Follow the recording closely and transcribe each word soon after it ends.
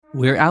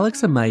We're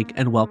Alex and Mike,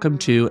 and welcome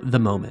to The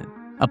Moment,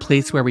 a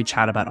place where we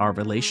chat about our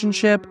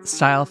relationship,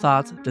 style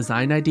thoughts,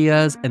 design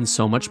ideas, and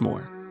so much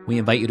more. We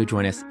invite you to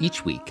join us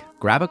each week.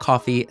 Grab a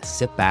coffee,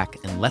 sit back,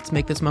 and let's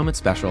make this moment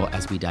special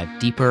as we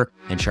dive deeper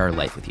and share our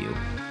life with you,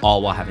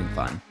 all while having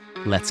fun.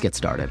 Let's get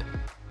started.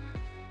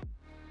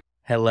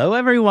 Hello,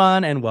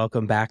 everyone, and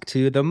welcome back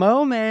to The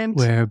Moment.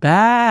 We're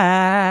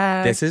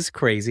back. This is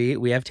crazy.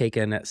 We have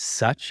taken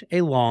such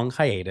a long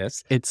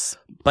hiatus,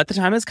 but the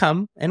time has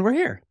come, and we're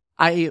here.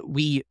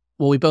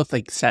 We both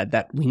said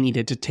that we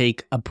needed to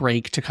take a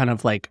break to kind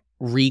of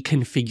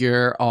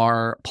reconfigure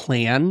our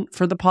plan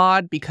for the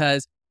pod,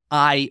 because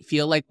I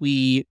feel like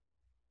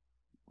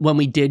when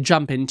we did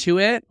jump into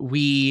it,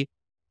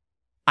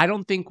 I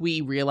don't think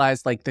we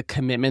realized the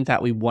commitment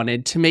that we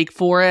wanted to make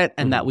for it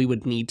and that we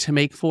would need to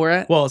make for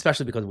it. Well,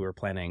 especially because we were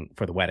planning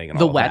for the wedding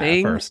and all of that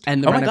at first.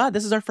 And oh my God,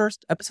 this is our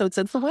first episode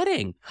since the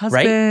wedding.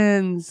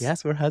 Husbands. Right?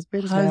 Yes, we're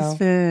husbands now.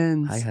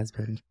 Hi,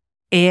 husband.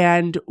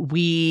 And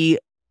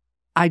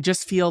I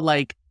just feel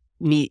like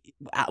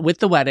with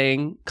the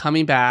wedding,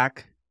 coming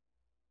back,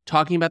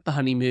 talking about the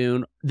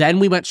honeymoon, then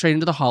we went straight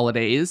into the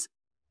holidays,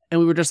 and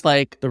we were just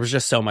there was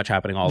just so much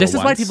happening all at once. This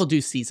is why people do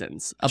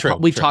seasons. True,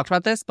 We've talked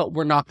about this, but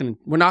we're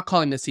not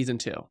calling this season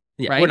 2.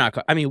 Yeah, right? We're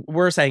not.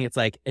 We're saying it's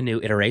a new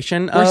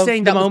iteration we're of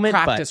saying the that moment,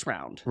 was practice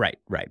round. Right.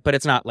 But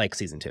it's not like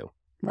season 2.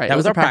 Right. That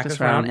was our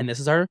practice round, and this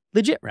is our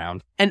legit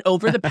round. And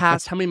over the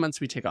past, how many months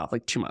did we take off?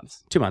 2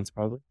 months. 2 months,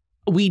 probably.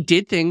 We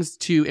did things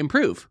to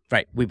improve.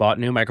 Right. We bought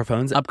new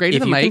microphones. Upgraded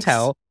the mics. If you can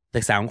tell,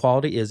 the sound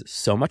quality is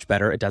so much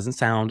better. It doesn't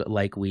sound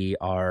like we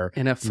are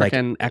in a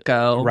freaking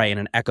echo. Right, in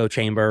an echo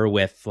chamber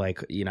with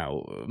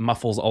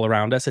muffles all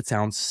around us. It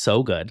sounds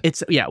so good.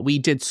 We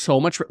did so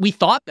much. We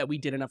thought that we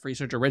did enough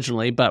research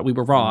originally, but we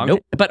were wrong.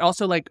 Nope. But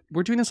also we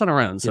are doing this on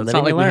our own. So it's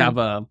not we have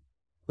a...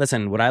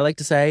 Listen, what I like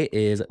to say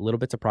is little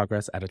bits of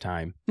progress at a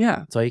time. Yeah.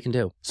 That's all you can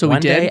do. So One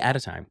we did day at a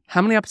time.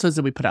 How many episodes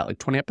did we put out?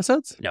 20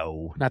 episodes?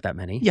 No, not that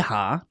many.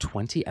 Yeah.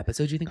 20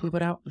 episodes you think we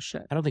put out? Oh,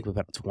 shit. I don't think we put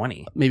out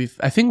 20. Maybe,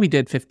 I think we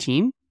did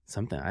 15.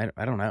 Something.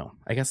 I don't know.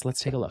 I guess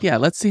let's take a look. Yeah,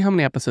 let's see how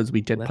many episodes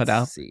we did put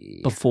out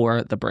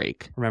before the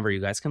break. Remember,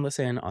 you guys can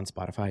listen on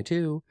Spotify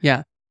too.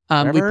 Yeah.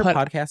 Wherever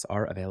podcasts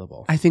are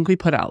available. I think we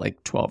put out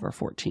 12 or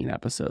 14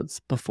 episodes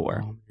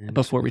before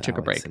we took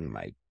a break.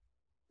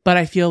 But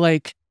I feel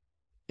like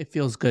it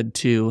feels good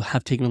to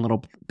have taken a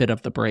little bit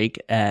of the break,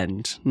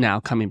 and now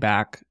coming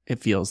back,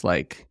 it feels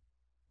like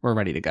we're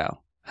ready to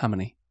go. How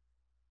many?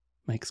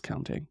 Mike's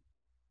counting.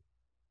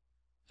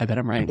 I bet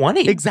I'm right.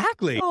 20.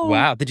 Exactly. Oh.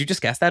 Wow. Did you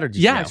just guess that, or did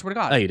you know? I swear to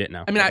God. Oh, you didn't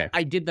know. I mean, okay.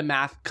 I did the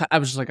math. I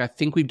was just I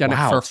think we've done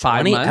it for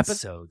 5 20 months.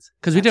 episodes.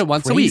 Because we did it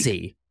once a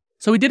week.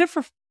 So we did it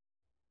for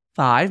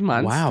 5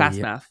 months. Wow. Fast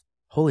math.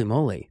 Holy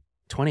moly.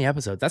 20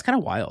 episodes. That's kind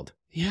of wild.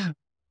 Yeah.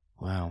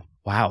 Wow.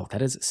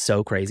 That is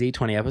so crazy.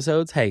 20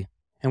 episodes. Hey.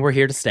 And we're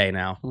here to stay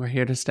now. We're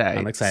here to stay.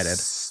 I'm excited.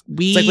 It's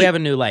like we have a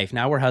new life.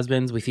 Now we're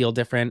husbands. We feel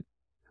different.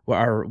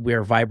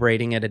 We're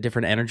vibrating at a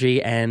different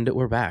energy, and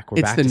we're back.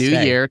 It's the new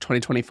year,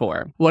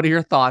 2024. What are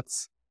your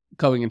thoughts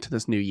going into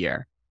this new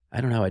year? I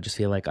don't know. I just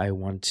feel like I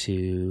want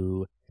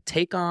to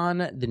take on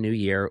the new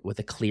year with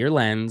a clear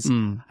lens.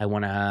 I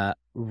want to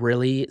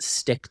really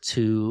stick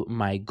to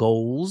my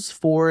goals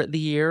for the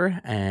year.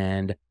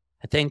 And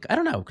I think, I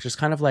don't know, just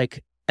kind of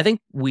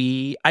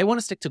I want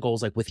to stick to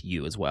goals with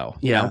you as well.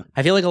 Yeah. You know?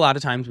 I feel like a lot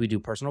of times we do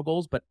personal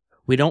goals, but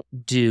we don't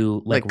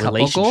do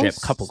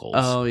couple goals.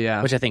 Oh,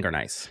 yeah. Which I think are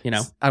nice, you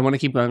know? I want to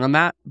keep going on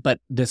that,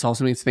 but this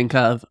also makes me think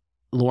of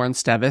Lauren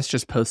Stevis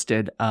just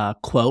posted a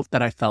quote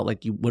that I felt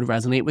like you would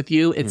resonate with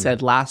you. It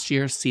said, last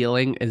year's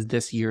ceiling is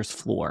this year's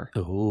floor.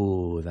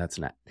 Ooh, that's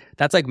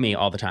like me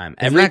all the time.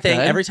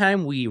 Every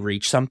time we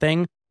reach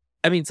something,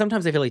 I mean,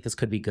 sometimes I feel like this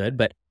could be good,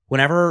 but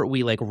whenever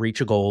we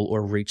reach a goal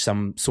or reach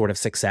some sort of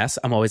success,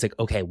 I'm always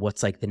okay,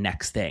 what's the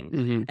next thing?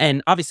 Mm-hmm.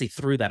 And obviously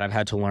through that, I've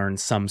had to learn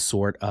some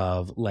sort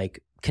of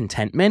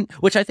contentment,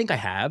 which I think I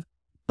have,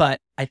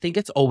 but I think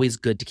it's always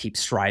good to keep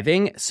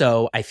striving.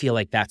 So I feel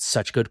like that's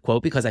such a good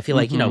quote, because I feel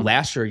like,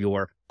 last year,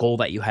 your goal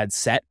that you had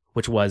set,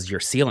 which was your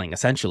ceiling,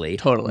 essentially.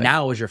 Totally.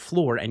 Now is your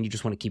floor, and you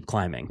just want to keep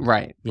climbing.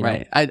 Right.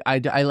 Right.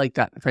 I like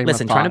that frame of thought.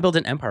 Listen, trying to build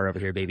an empire over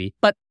here, baby.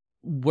 But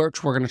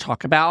which we're going to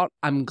talk about,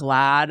 I'm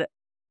glad.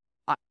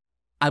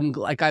 I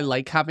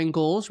like having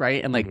goals,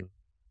 right? And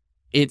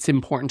it's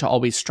important to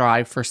always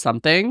strive for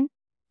something,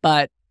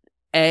 but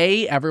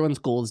everyone's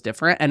goal is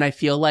different. And I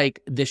feel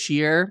like this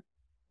year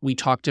we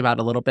talked about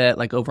a little bit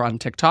over on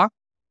TikTok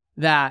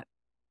that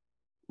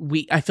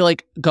I feel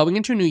like going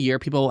into a new year,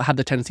 people have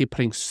the tendency of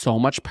putting so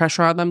much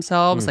pressure on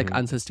themselves,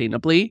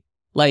 unsustainably,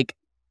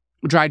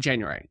 dry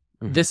January.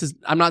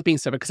 I'm not being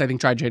specific because I think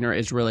dry January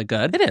is really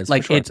good. It is.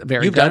 It's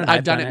very good.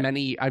 I've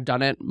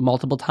done it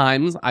multiple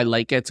times. I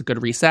like it. It's a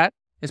good reset.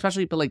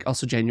 Especially, but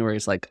also January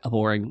is a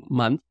boring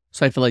month.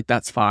 So I feel like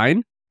that's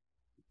fine.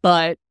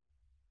 But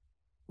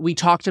we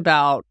talked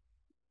about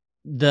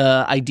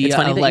the idea it's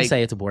funny of that you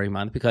say it's a boring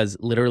month, because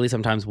literally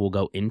sometimes we'll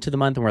go into the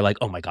month and we're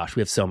oh my gosh,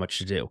 we have so much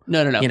to do.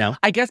 No. You know?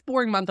 I guess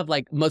boring month of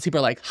most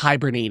people are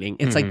hibernating.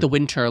 It's the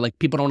winter,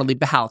 people don't want to leave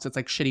the house. It's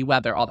shitty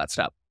weather, all that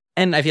stuff.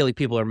 And I feel like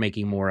people are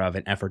making more of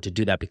an effort to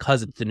do that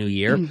because it's the new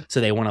year.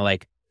 So they want to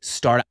like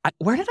start.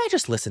 Where did I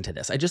just listen to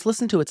this? I just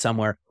listened to it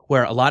somewhere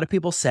where a lot of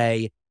people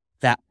say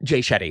that Jay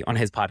Shetty on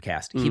his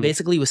podcast, he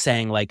basically was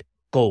saying like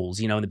goals,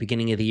 in the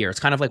beginning of the year. It's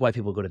kind of like why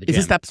people go to the gym. Is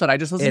this the episode I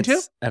just listened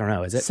to? I don't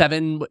know. Is it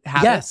 7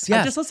 Habits? Yes.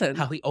 I just listened.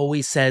 How he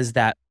always says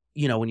that,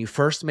 when you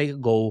first make a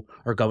goal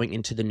or going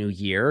into the new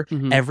year,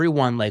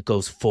 everyone like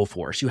goes full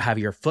force. You have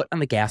your foot on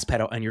the gas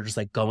pedal and you're just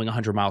like going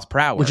 100 miles per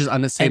hour. Which is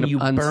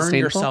unsustainable. And you burn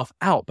yourself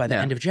out by the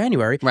end of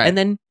January. Right. And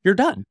then you're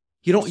done.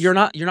 You're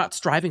not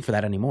striving for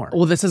that anymore.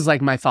 Well, this is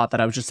like my thought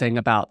that I was just saying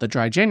about the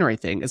dry January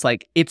thing. Is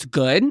like, it's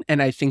good.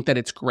 And I think that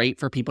it's great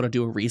for people to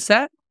do a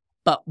reset.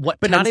 But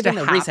not even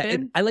a reset.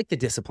 I like the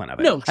discipline of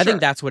it. No, sure. I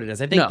think that's what it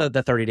is. I think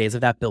the 30 days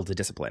of that builds a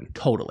discipline.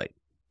 Totally.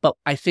 But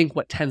I think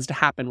what tends to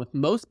happen with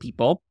most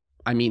people,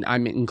 I mean,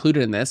 I'm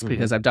included in this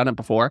because I've done it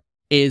before,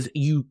 is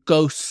you're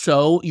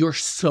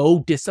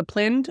so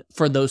disciplined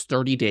for those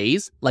 30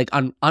 days, like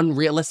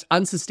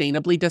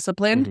unsustainably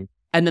disciplined.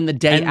 And then the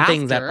day after,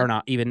 things that are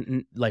not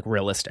even like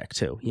realistic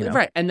too,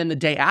 Right. And then the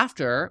day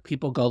after,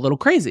 people go a little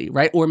crazy,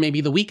 right? Or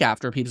maybe the week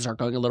after, people start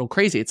going a little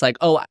crazy. It's like,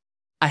 oh,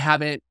 I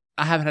haven't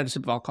had a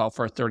sip of alcohol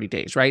for 30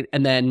 days, right?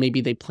 And then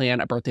maybe they plan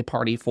a birthday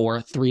party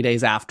for 3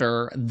 days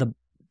after the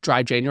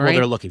dry January. Well,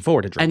 they're looking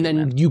forward to drinking.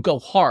 And then you go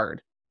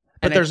hard.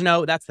 But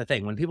that's the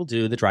thing. When people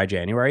do the dry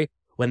January,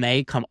 when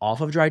they come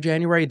off of dry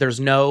January, there's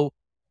no...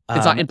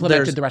 it's not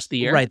implemented the rest of the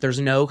year. Right. There's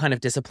no kind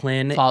of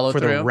discipline for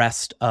the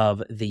rest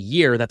of the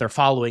year that they're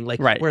following, like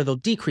where they'll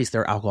decrease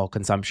their alcohol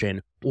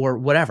consumption or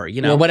whatever,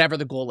 Or whatever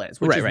the goal is,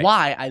 which is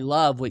why I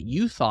love what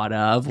you thought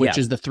of, which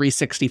is the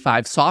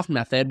 365 soft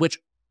method, which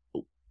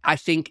I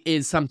think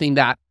is something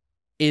that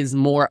is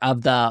more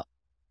of the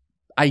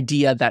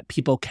idea that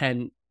people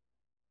can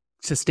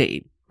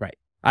sustain.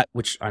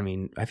 Which, I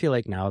mean, I feel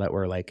like now that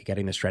we're like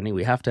getting this trending,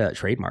 we have to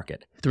trademark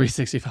it.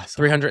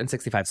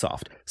 365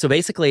 soft. So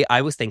basically,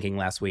 I was thinking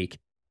last week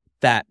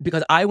that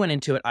because I went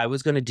into it, I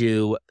was going to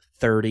do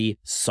 30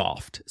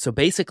 soft. So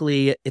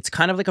basically, it's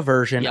kind of like a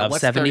version of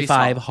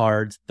 75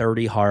 hard,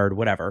 30 hard,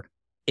 whatever.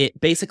 It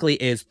basically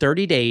is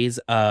 30 days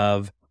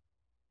of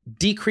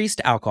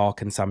decreased alcohol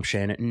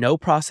consumption, no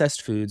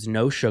processed foods,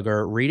 no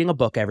sugar, reading a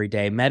book every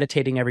day,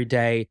 meditating every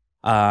day,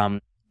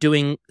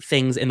 doing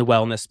things in the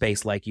wellness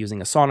space like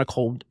using a sauna,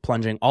 cold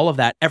plunging, all of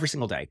that every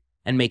single day,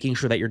 and making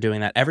sure that you're doing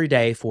that every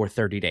day for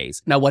 30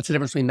 days. Now, what's the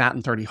difference between that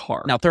and 30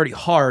 hard? Now, 30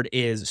 hard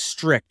is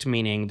strict,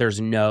 meaning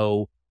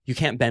you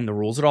can't bend the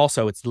rules at all.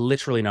 So it's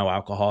literally no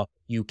alcohol.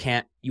 You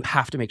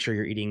have to make sure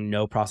you're eating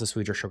no processed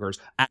foods or sugars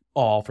at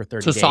all for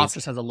 30 days. So soft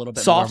just has a little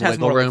bit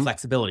more room.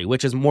 Flexibility,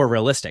 which is more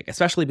realistic,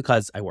 especially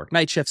because I work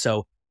night shift.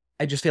 So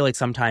I just feel like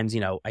sometimes,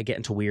 I get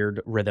into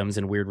weird rhythms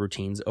and weird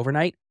routines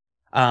overnight.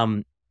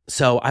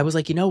 So I was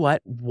like, you know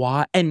what?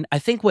 Why? And I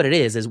think what it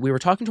is we were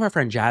talking to our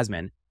friend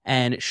Jasmine,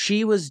 and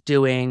she's just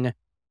doing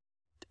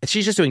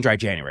dry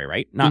January,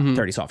 right? Not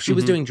 30 soft. She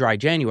was doing dry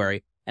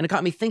January. And it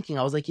got me thinking,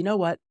 I was like, you know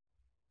what?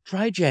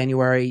 Dry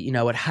January,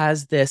 it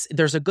has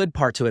there's a good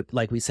part to it,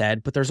 like we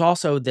said, but there's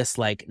also this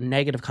like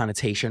negative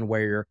connotation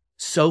where you're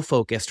so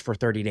focused for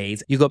 30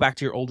 days. You go back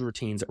to your old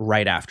routines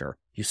right after.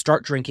 You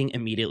start drinking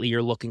immediately.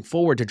 You're looking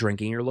forward to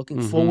drinking. You're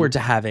looking forward to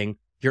having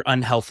your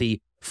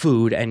unhealthy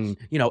food and,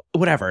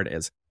 whatever it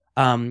is.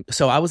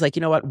 So I was like,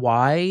 you know what?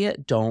 Why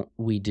don't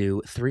we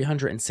do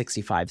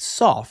 365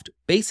 soft?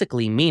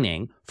 Basically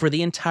meaning for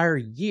the entire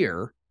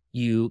year,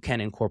 you can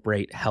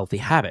incorporate healthy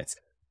habits.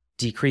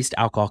 Decreased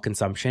alcohol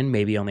consumption,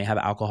 maybe only have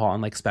alcohol on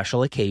like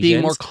special occasions.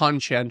 Being more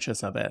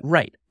conscientious of it.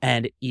 Right.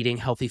 And eating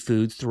healthy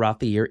foods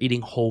throughout the year,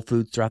 eating whole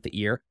foods throughout the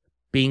year,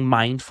 being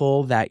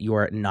mindful that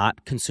you're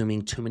not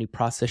consuming too many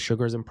processed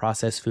sugars and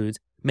processed foods,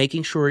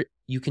 making sure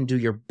you can do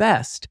your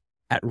best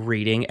at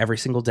reading every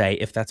single day,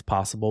 if that's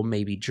possible,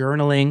 maybe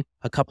journaling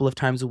a couple of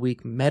times a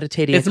week,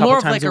 meditating a couple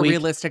of times a week. It's more of like a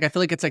realistic, I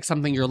feel like it's like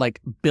something you're like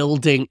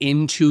building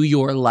into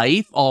your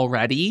life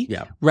already,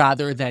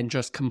 rather than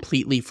just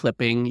completely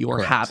flipping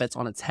your habits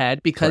on its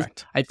head. Because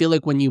I feel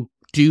like when you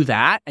do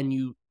that and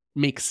you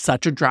make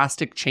such a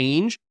drastic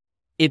change,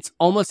 it's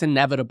almost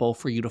inevitable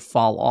for you to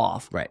fall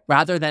off. Right.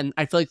 Rather than,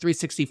 I feel like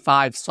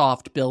 365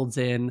 soft builds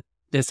in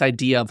this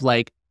idea of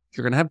like,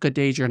 you're going to have good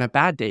days, you're going to have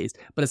bad days,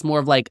 but it's more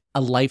of like a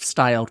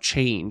lifestyle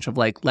change of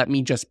like, let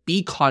me just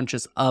be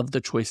conscious of the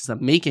choices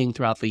I'm making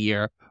throughout the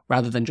year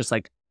rather than just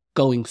like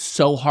going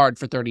so hard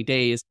for 30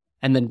 days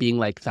and then being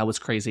like, that was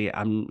crazy.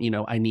 I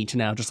need to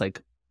now just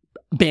like,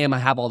 bam, I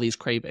have all these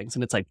cravings.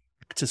 And it's like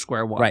to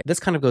square one. Right. This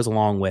kind of goes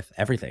along with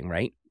everything,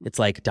 right? It's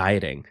like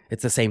dieting.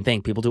 It's the same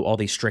thing. People do all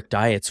these strict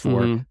diets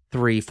for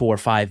 3, 4,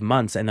 5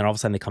 months. And then all of a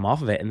sudden they come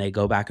off of it and they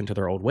go back into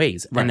their old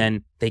ways. Right. And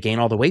then they gain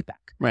all the weight back.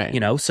 Right.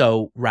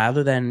 So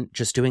rather than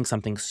just doing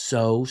something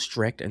so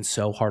strict and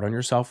so hard on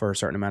yourself for a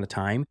certain amount of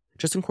time,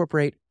 just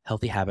incorporate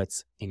healthy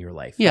habits in your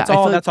life. Yeah.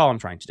 That's all I'm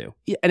trying to do.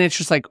 Yeah, and it's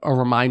just like a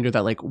reminder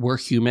that like we're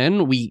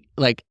human. We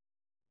like,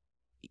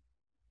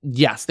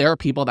 yes, there are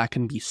people that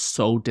can be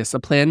so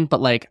disciplined,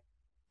 but like,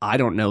 I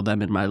don't know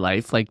them in my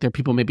life. Like there are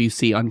people maybe you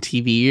see on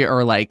TV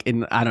or like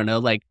I don't know,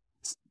 like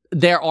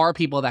there are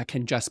people that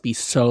can just be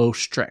so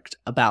strict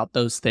about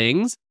those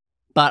things.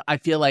 But I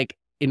feel like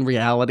in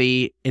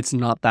reality, it's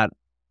not that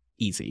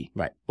easy.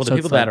 Right. Well, So the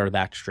it's people that like- are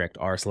that strict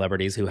are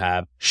celebrities who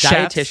have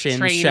Chefs, dietitians,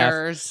 trainers.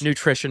 chefs,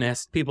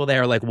 nutritionists, people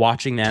there like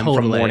watching them from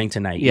Totally. morning to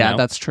night. Yeah, you know?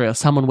 that's true.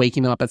 Someone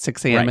waking them up at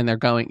 6 a.m. Right. and they're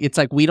going, it's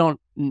like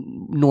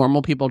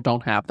normal people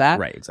don't have that.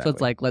 right. Exactly. So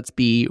it's like, let's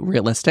be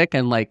realistic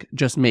and like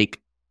just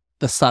make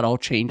the subtle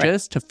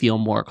changes to feel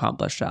more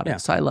accomplished out of Yeah.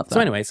 it. So I love that. So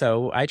anyway,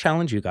 so I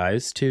challenge you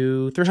guys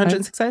to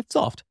 306 Days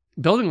Soft.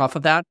 Building off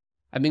of that,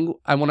 I mean,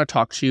 I want to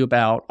talk to you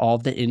about all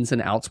the ins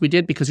and outs we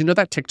did because you know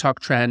that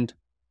TikTok trend,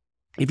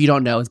 if you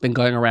don't know, has been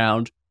going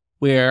around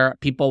where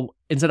people,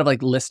 instead of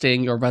like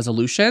listing your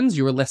resolutions,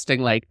 you were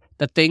listing like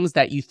the things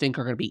that you think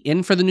are going to be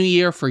in for the new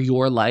year for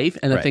your life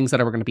and the Right. things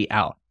that are going to be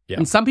out. Yeah.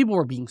 And some people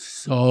were being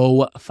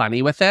so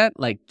funny with it,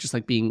 like just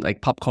like being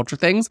like pop culture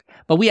things.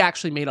 But we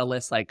actually made a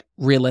list like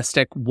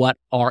realistic, what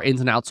our ins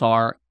and outs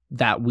are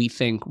that we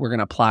think we're going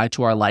to apply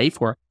to our life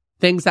or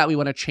things that we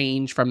want to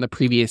change from the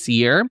previous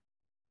year.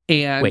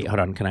 And Wait, hold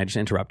on. Can I just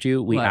interrupt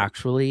you? We What?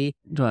 actually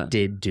What?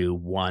 did do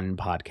one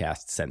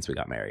podcast since we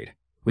got married.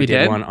 We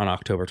did? one on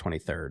October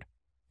 23rd.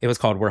 It was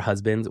called We're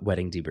Husbands,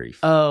 Wedding Debrief.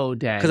 Oh,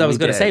 dang. Because I was we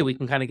going to did. say we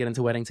can kind of get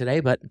into wedding today,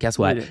 but guess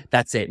We what? did.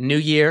 That's it. New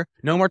year.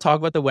 No more talk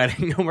about the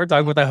wedding. No more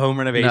talk about the home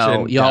renovation.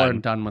 No, y'all are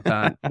Done. done with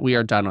that. We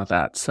are done with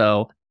that.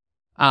 So,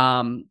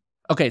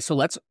 okay,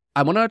 so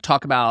I want to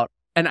talk about,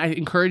 and I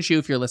encourage you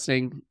if you're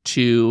listening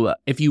to,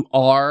 if you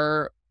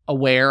are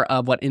aware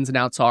of what ins and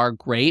outs are,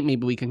 great.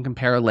 Maybe we can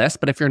compare a list.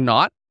 But if you're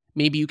not,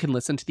 maybe you can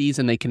listen to these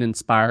and they can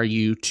inspire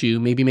you to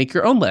maybe make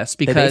your own list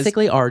They because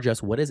basically are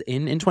just what is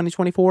in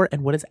 2024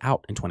 and what is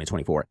out in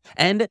 2024.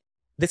 And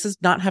this does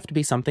not have to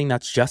be something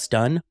that's just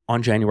done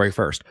on January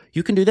 1st.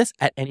 You can do this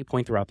at any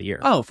point throughout the year.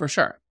 oh, for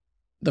sure.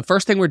 The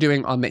first thing we're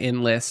doing on the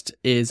in list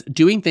is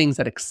doing things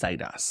that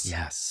excite us.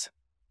 Yes.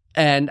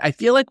 And I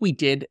feel like we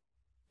did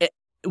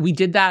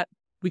that.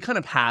 We kind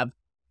of have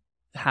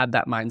had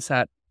that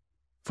mindset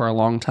for a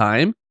long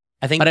time.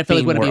 I think But I feel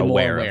like being we want to be more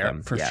aware aware, of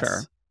them. for Yes.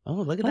 sure. Oh,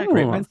 look at that. Oh.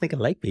 Great minds think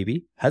alike,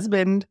 baby.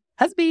 Husband.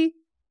 Husby.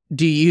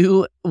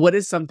 What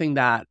is something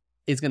that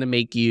is going to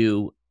make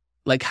you,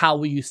 like, how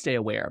will you stay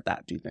aware of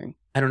that, do you think?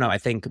 I don't know. I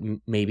think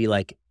maybe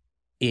like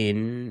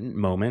in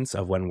moments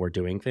of when we're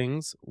doing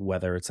things,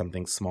 whether it's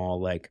something small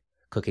like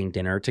cooking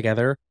dinner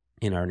together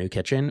in our new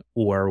kitchen,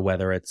 or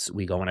whether it's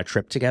we go on a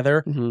trip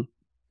together, Mm-hmm.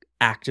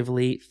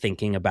 actively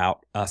thinking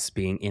about us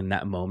being in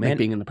that Like moment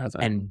being in the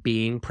present. and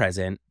being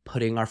present,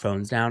 putting our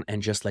phones down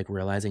and just like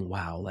realizing,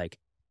 wow, like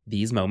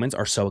these moments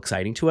are so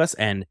exciting to us.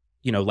 And,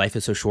 you know, life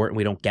is so short and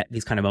we don't get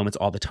these kind of moments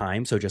all the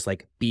time. So just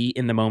like be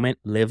in the moment,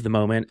 live the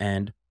moment.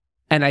 And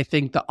And I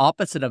think the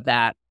opposite of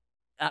that,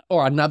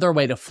 or another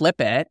way to flip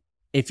it,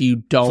 if you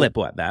don't flip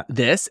what that.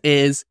 this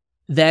is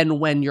then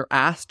when you're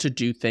asked to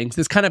do things,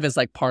 this kind of is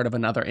like part of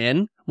another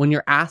in. When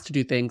you're asked to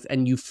do things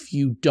and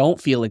you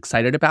don't feel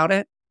excited about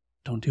it,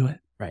 don't do it.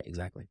 Right.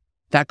 Exactly.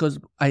 That goes.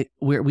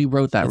 We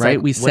wrote that It's right.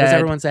 like, We what said does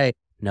everyone say?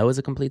 No is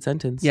a complete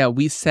sentence. Yeah,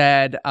 we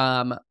said.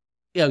 Oh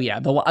yeah,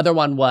 the other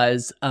one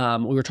was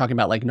we were talking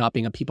about like not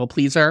being a people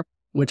pleaser,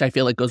 which I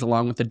feel like goes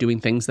along with the doing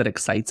things that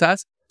excites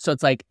us. So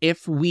it's like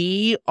if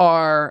we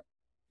are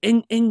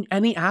in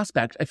any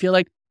aspect, I feel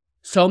like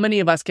so many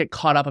of us get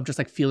caught up of just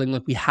like feeling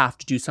like we have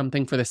to do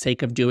something for the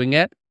sake of doing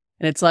it,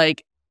 and it's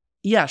like,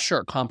 yeah,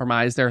 sure,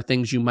 compromise. There are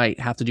things you might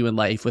have to do in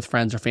life with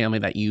friends or family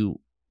that you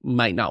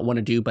might not want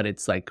to do, but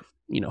it's like,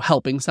 you know,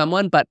 helping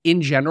someone. But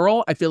in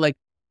general, I feel like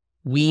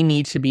we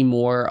need to be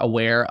more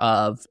aware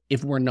of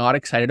if we're not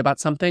excited about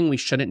something, we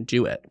shouldn't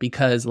do it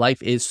because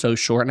life is so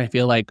short. And I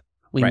feel like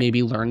we Right.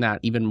 maybe learned that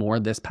even more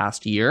this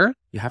past year.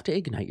 You have to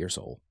ignite your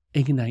soul.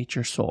 Ignite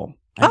your soul.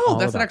 I'm Oh, all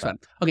that's the about next that. one.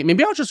 Okay,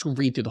 maybe I'll just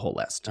read through the whole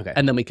list. Okay.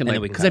 And then we can And like,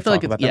 then we can because I kind feel of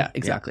like talk it's, about yeah, them?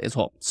 exactly, as a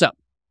whole. So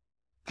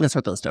let's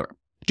start the list over.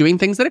 Doing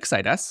things that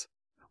excite us,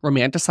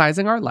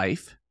 romanticizing our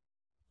life,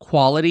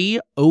 quality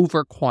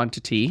over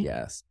quantity,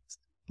 Yes.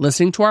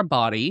 listening to our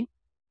body,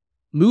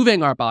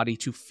 moving our body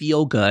to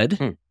feel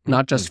good,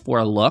 not just for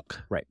a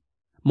look. Right.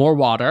 More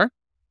water,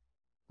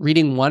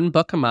 reading one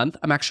book a month.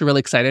 I'm actually really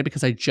excited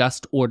because I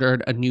just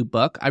ordered a new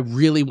book. I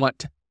really want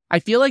to. I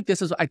feel like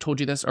this is, I told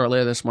you this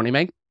earlier this morning,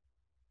 Meg.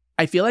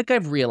 I feel like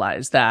I've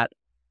realized that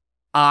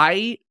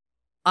I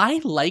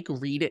like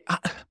reading.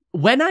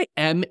 When I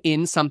am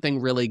in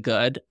something really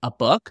good, a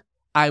book,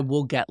 I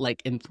will get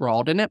like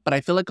enthralled in it. But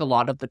I feel like a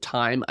lot of the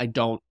time I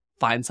don't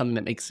find something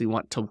that makes me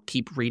want to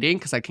keep reading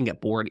because I can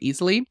get bored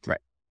easily. Right.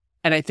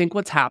 And I think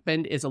what's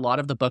happened is a lot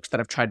of the books that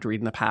I've tried to read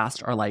in the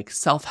past are like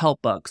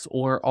self-help books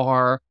or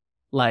are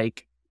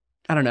like,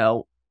 I don't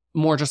know,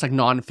 more just like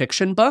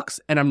nonfiction books.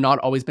 And I'm not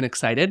always been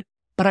excited.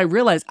 But I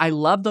realize I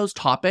love those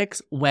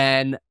topics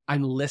when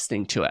I'm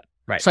listening to it.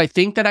 Right. So I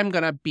think that I'm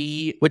going to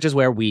be, Which is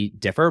where we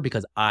differ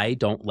because I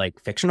don't like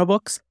fictional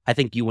books. I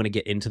think you want to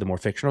get into the more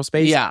fictional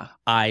space. yeah,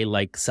 I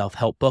like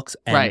self-help books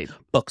and right.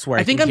 books where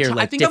I think can I'm hear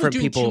like I think I'm different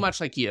doing people. too much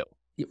like you.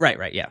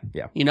 Right. Yeah.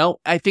 You know,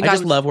 I think I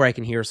just was- love where I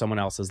can hear someone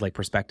else's like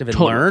perspective and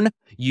Totally. learn.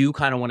 You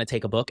kind of want to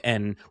take a book,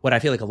 and what I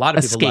feel like a lot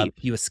of people love, Escape.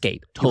 you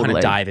escape. You Totally. kind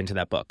of dive into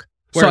that book.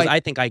 So Whereas I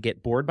think I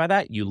get bored by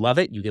that. You love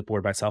it. You get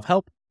bored by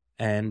self-help,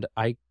 and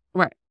I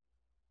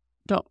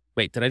Don't.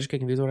 Wait, did I just get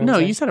confused with what I No, was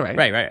saying? you said it right.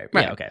 Right.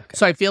 Yeah, okay.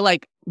 So I feel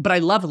like, but I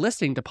love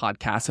listening to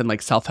podcasts and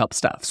like self-help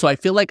stuff. So I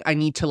feel like I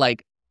need to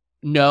like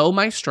know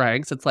my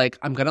strengths. It's like,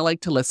 I'm going to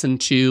like to listen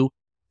to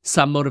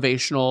some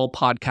motivational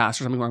podcast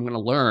or something where I'm going to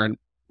learn.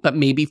 But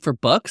maybe for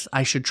books,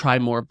 I should try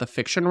more of the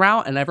fiction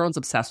route. And everyone's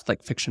obsessed with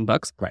like fiction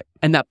books. Right.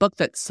 And that book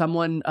that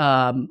someone,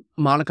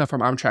 Monica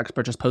from Armchair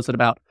Expert just posted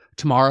about,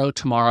 Tomorrow,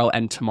 Tomorrow,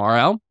 and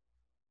Tomorrow.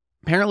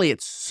 Apparently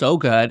it's so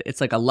good.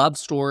 It's like a love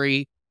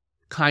story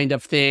kind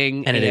of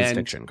thing. And it is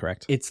fiction,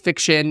 correct? It's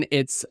fiction.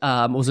 It's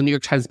was a New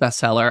York Times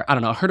bestseller. I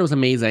don't know. I heard it was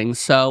amazing.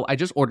 So I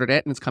just ordered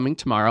it and it's coming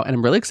tomorrow. And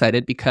I'm really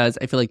excited because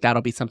I feel like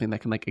that'll be something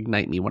that can like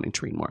ignite me wanting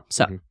to read more.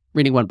 So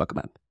reading one book a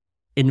month.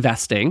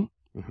 Investing.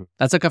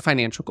 That's like a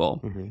financial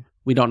goal.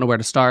 We don't know where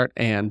to start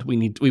and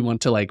we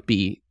want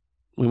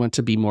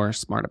to be more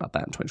smart about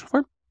that in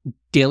 2024.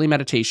 Daily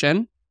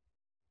meditation.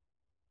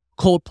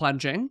 Cold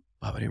plunging.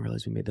 Wow, I didn't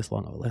realize we made this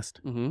long of a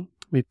list.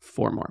 We have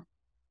 4 more.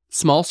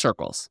 Small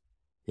circles.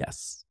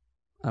 Yes.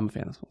 I'm a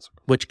fan of small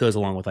circles. Which goes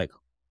along with like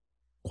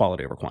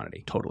quality over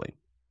quantity. Totally.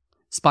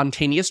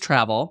 Spontaneous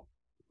travel.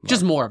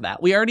 Just more of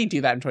that. We already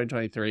do that in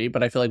 2023,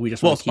 but I feel like we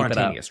just want to keep it up.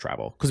 Spontaneous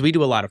travel. Because we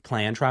do a lot of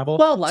planned travel.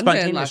 Well,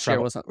 London last year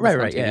wasn't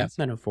right, yeah.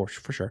 No, for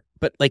sure.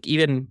 But like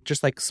even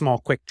just like small,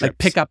 quick trips. Like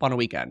pick up on a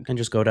weekend. And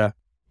just go to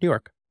New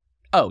York.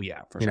 Oh,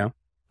 yeah, for sure. You know?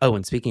 Oh,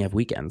 and speaking of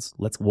weekends,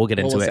 we'll get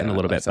into it in a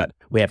little bit, but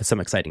we have some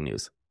exciting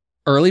news.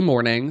 Early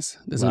mornings.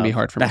 This is going to be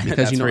hard for me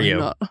because you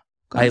know.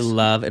 I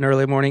love an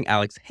early morning.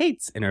 Alex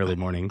hates an early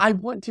morning. I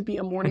want to be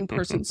a morning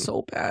person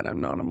so bad. I'm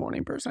not a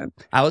morning person.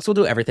 Alex will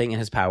do everything in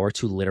his power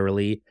to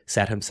literally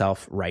set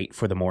himself right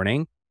for the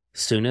morning.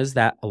 Soon as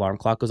that alarm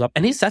clock goes up,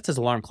 and he sets his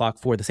alarm clock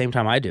for the same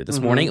time I do. This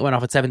morning it went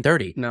off at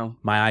 7:30. No,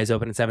 my eyes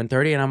open at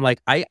 7:30, and I'm like,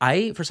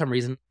 I for some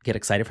reason get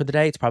excited for the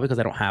day. It's probably because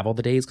I don't have all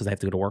the days because I have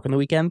to go to work on the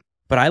weekend.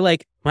 But I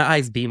like my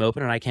eyes beam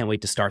open, and I can't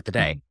wait to start the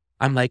day.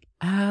 I'm like,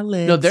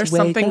 Alex, no, there's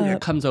something up.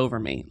 that comes over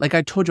me. Like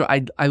I told you,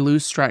 I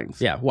lose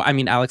strength. Yeah. Well, I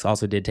mean, Alex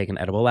also did take an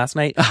edible last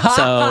night.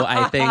 So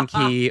I think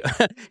he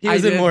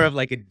was in more of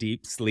like a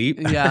deep sleep.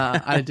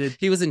 Yeah, I did.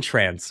 He was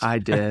entranced. I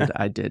did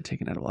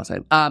take an edible last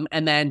night.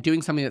 And then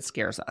doing something that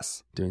scares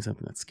us. Doing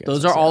something that scares us.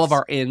 Those are all of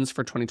our ins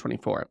for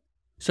 2024.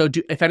 So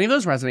if any of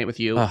those resonate with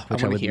you,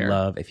 which I would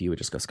love if you would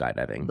just go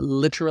skydiving.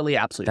 Literally,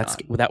 absolutely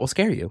not. That will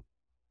scare you.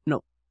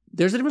 No.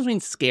 There's a difference between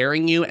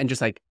scaring you and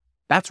just like,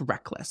 that's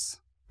reckless.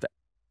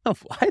 Oh,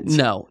 what?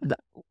 No.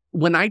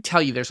 When I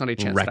tell you there's not a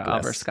chance that I'll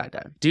ever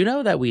skydive. Do you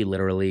know that we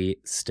literally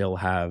still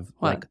have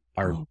like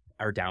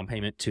our down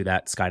payment to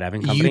that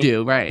skydiving company? You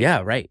do, right?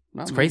 Yeah, right.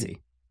 Not it's me.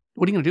 crazy.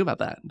 What are you going to do about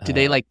that? Do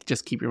they like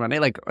just keep your money?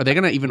 Like, are they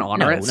going to even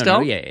honor it still?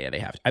 No, yeah, they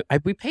have.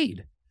 We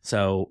paid.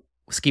 So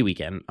ski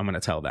weekend, I'm going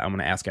to tell that. I'm going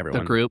to ask everyone.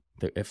 The group?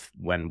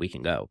 When we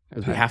can go.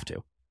 Because Okay. we have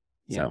to.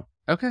 Yeah. So.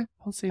 Okay,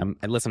 we'll see.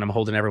 Listen, I'm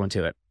holding everyone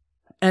to it.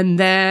 And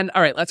then,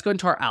 all right, let's go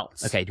into our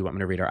outs. Okay, do you want me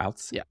to read our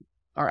outs? Yeah.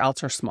 Our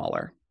outs are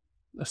smaller.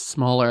 A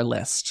smaller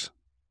list.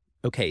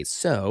 Okay,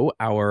 so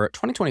our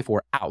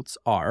 2024 outs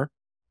are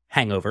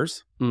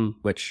hangovers,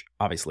 which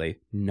obviously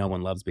no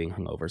one loves being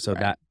hungover, so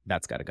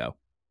that's got to go.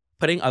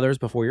 Putting others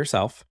before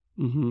yourself.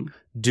 Doom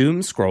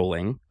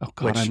scrolling. Oh,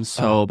 God, I'm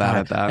so bad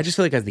at that. I just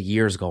feel like as the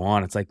years go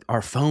on, it's like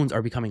our phones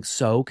are becoming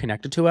so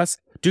connected to us.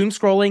 Doom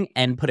scrolling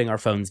and putting our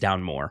phones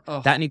down more.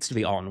 Oh. That needs to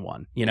be all in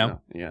one, you know?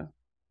 Yeah.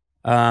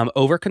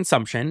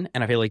 Overconsumption,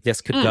 and I feel like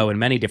this could go in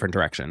many different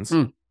directions.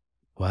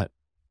 What?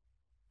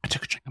 I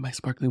took a drink of my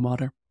sparkling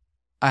water.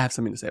 I have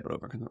something to say about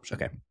overconsumption.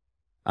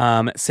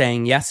 Okay.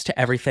 Saying yes to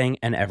everything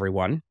and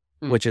everyone,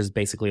 which is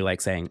basically like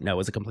saying no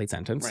is a complete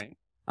sentence.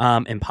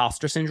 Right.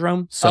 Imposter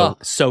syndrome,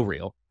 so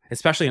real,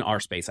 especially in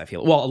our space, I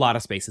feel. Well, a lot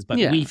of spaces, but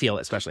we feel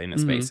it, especially in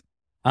this space.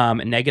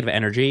 Negative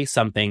energy,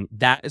 something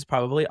that is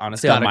probably,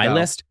 honestly, on my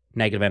list,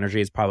 negative energy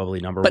is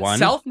probably number one. But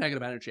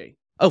self-negative energy.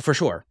 Oh, for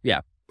sure.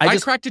 Yeah. I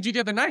corrected you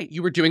the other night.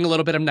 You were doing a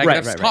little bit of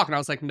negative talk, and I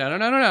was like,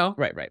 no.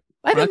 Right.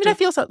 I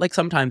feel like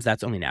sometimes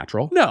that's only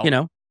natural. No. You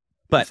know?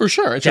 But for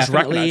sure, it's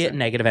definitely just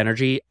negative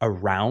energy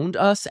around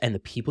us and the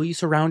people you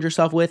surround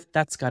yourself with,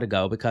 that's got to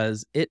go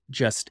because it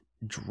just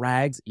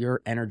drags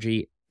your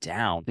energy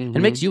down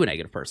and makes you a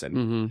negative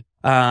person.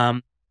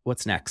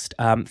 What's next?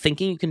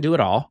 Thinking you can do it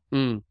all.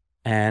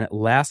 And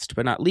last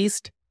but not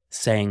least,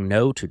 saying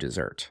no to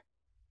dessert.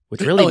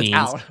 Which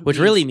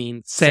really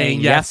means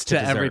saying yes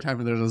to every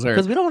time there's dessert.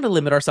 Because we don't want to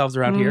limit ourselves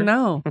around here.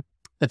 No.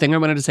 The thing I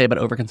wanted to say about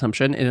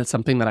overconsumption, and it's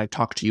something that I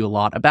talk to you a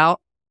lot about,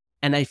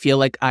 and I feel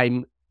like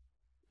I'm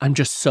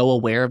just so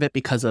aware of it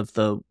because of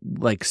the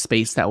like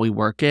space that we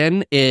work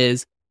in,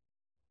 is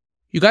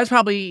you guys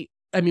probably,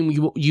 I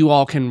mean, you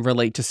all can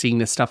relate to seeing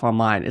this stuff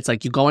online. It's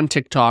like you go on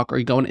TikTok or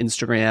you go on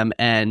Instagram,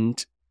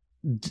 and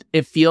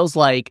it feels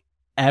like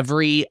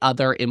every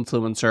other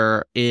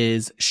influencer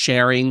is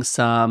sharing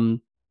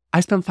some,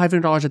 I spent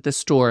 $500 at this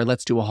store,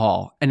 let's do a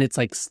haul. And it's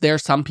like, there are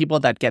some people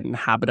that get in the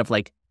habit of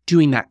like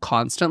doing that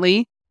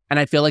constantly. And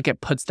I feel like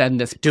it puts them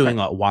this...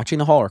 Watching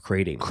the haul or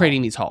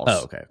creating these hauls.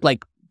 Oh, okay.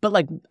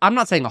 But I'm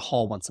not saying a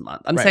haul once a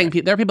month. I'm saying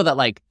there are people that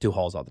like... do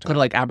hauls all the time. Go to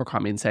like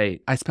Abercrombie and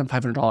say, I spent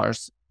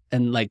 $500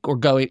 and like, or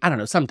going, I don't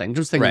know, something.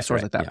 Just thinking of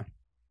stores like that. Yeah.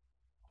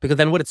 Because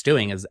then what it's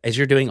doing is, as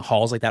you're doing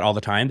hauls like that all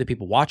the time, the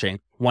people watching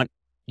want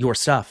your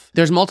stuff.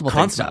 There's multiple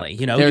constantly.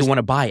 things. You know, you want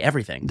to buy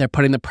everything. They're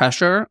putting the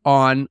pressure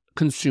on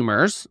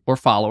consumers or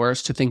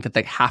followers to think that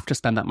they have to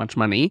spend that much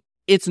money.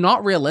 It's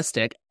not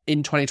realistic.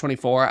 In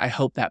 2024, I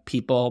hope that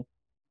people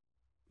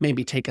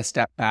maybe take a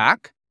step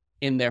back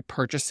in their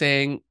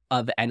purchasing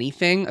of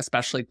anything,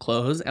 especially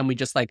clothes, and we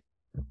just like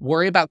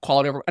worry about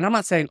quality over. And I'm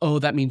not saying, oh,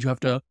 that means you have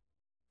to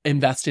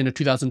invest in a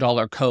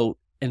 $2,000 coat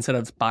instead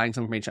of buying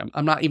something from H&M.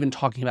 I'm not even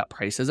talking about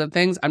prices of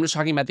things. I'm just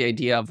talking about the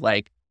idea of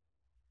like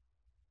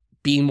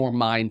being more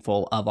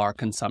mindful of our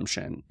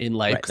consumption in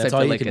like, right, that's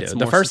all you can do.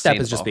 The first step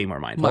is just being more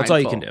mindful. That's all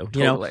you can do.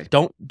 Totally. You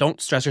know, don't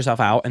stress yourself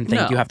out and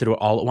think you have to do it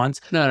all at once.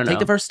 No. Take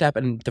the first step,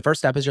 and the first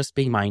step is just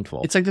being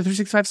mindful. It's like the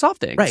 365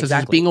 soft thing. Right, so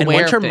exactly. Just being aware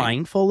and once you're of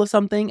mindful of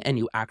something and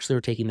you actually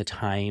are taking the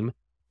time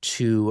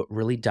to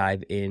really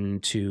dive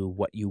into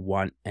what you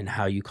want and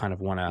how you kind of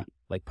want to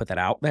like put that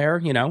out there,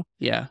 you know?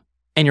 Yeah.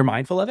 And you're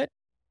mindful of it,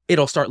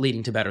 it'll start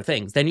leading to better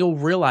things. Then you'll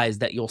realize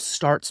that you'll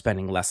start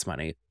spending less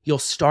money. You'll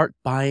start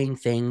buying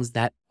things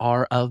that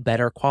are of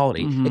better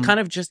quality. Mm-hmm. It kind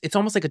of just, it's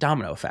almost like a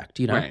domino effect,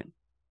 you know? Right.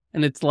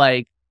 And it's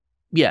like,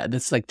 yeah,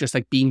 this like just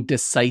like being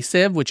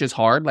decisive, which is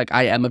hard. Like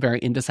I am a very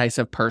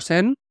indecisive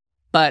person,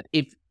 but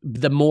if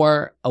the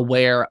more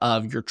aware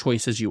of your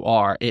choices you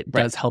are, it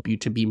does help you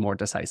to be more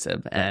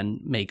decisive and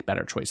make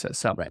better choices.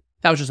 So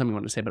that was just something I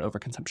wanted to say about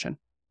overconsumption.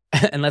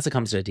 Unless it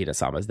comes to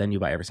Adidas Samas, then you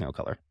buy every single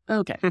color.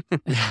 Okay. Well,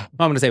 I'm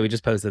going to say we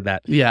just posted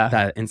that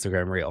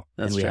Instagram reel.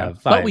 That's and we true.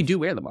 have 5. But we do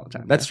wear them all the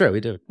time. That's true.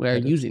 We do. We're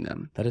using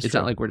them. That is It's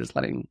true. not like we're just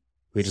letting...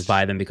 We just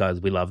buy them because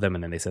we love them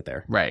and then they sit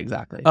there. Right,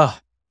 exactly. Oh,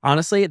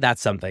 honestly,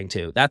 that's something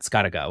too. That's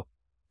got to go.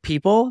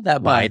 People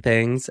that buy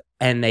things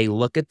and they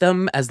look at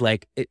them as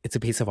like it's a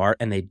piece of art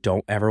and they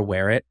don't ever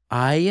wear it,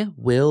 I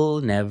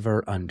will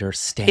never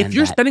understand. If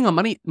you're spending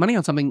money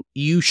on something,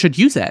 you should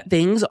use it.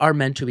 Things are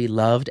meant to be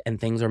loved and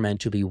things are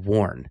meant to be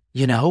worn,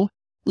 you know?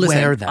 Listen,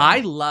 wear them. I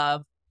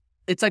love...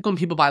 It's like when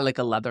people buy like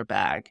a leather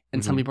bag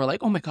and some people are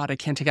like, oh my God, I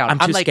can't take it out. I'm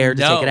too like, scared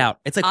to take it out.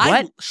 It's like,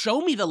 what? Show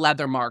me the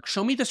leather mark.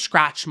 Show me the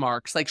scratch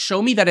marks. Like, show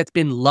me that it's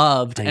been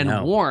loved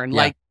and worn. Yeah.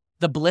 Like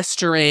the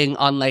blistering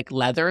on like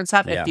leather and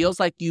stuff. Yeah. It feels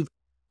like you've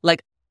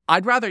like,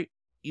 I'd rather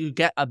you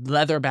get a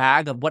leather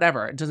bag of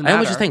whatever. It doesn't matter. I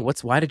always just think,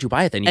 why did you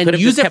buy it then? You and could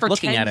have use just it kept for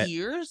looking 10 at it.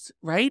 years,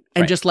 right?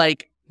 And just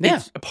like,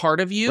 it's a part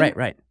of you.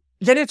 Right.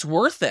 Then it's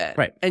worth it.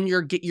 Right. And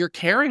you're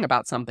caring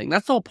about something.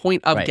 That's the whole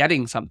point of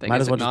getting something.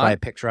 Might as well just buy a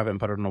picture of it and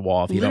put it on a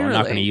wall if you're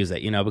not going to use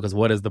it, you know, because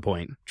what is the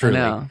point? Truly.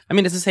 I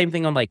mean, it's the same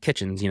thing on like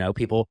kitchens, you know,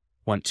 people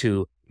want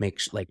to make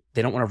like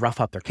they don't want to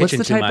rough up their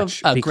kitchen too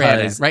much of because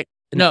granite, right?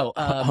 No,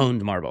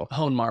 honed marble.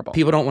 Honed marble.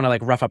 People don't want to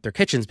like rough up their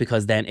kitchens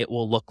because then it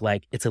will look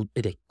like it's a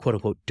quote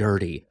unquote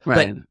dirty.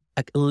 Right.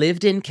 But a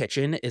lived-in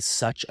kitchen is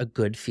such a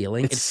good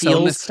feeling. It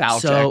feels so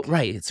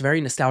nostalgic. It's very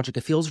nostalgic.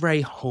 It feels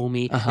very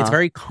homey. It's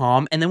very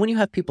calm. And then when you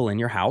have people in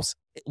your house,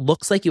 it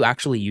looks like you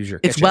actually use your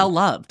kitchen. It's well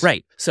loved.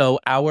 Right. So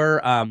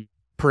our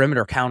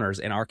perimeter counters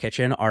in our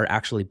kitchen are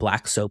actually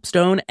black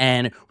soapstone,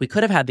 and we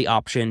could have had the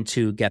option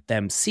to get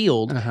them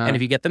sealed. And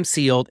if you get them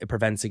sealed, it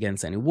prevents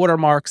against any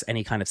watermarks,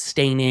 any kind of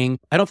staining.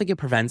 I don't think it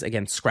prevents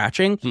against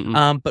scratching.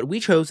 But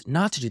we chose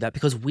not to do that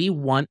because we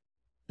want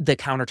the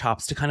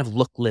countertops to kind of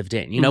look lived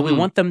in. You know, we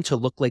want them to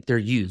look like they're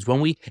used.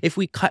 If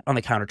we cut on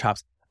the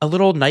countertops, a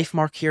little knife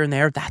mark here and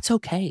there, that's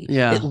okay.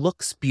 Yeah. It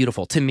looks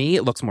beautiful. To me,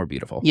 it looks more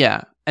beautiful.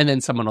 Yeah. And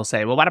then someone will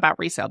say, well, what about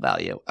resale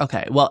value?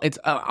 Okay. Well, it's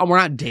we're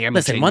not damaging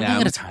Listen, one them.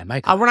 thing at a time,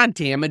 Michael. We're not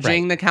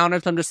damaging the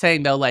counters. I'm just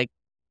saying, though, like,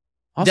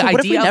 also, the what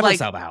if we idea of never like,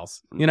 sell the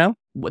house? You know?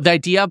 The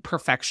idea of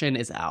perfection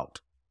is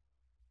out.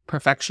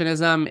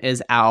 Perfectionism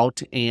is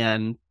out,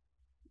 and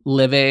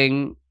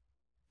living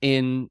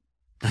in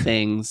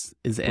things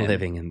is in.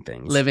 Living in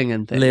things. Living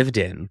in things. Lived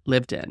in.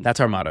 Lived in. That's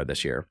our motto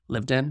this year.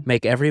 Lived in.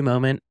 Make every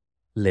moment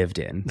lived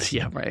in.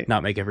 Yeah, right.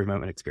 Not make every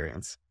moment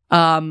experience.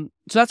 So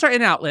that's our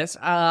in-out list.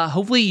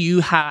 Hopefully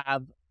you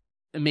have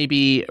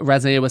maybe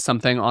resonated with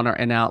something on our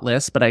in-out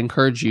list, but I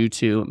encourage you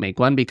to make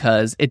one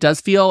because it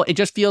just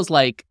feels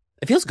like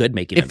it feels good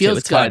making them. It feels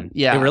It's good. Fun.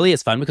 Yeah. It really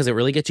is fun because it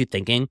really gets you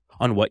thinking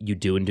on what you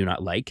do and do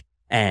not like.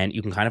 And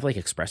you can kind of like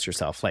express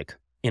yourself like,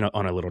 you know,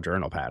 on a little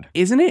journal pad.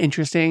 Isn't it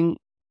interesting?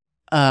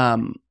 I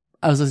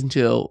was listening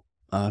to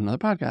another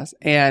podcast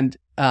and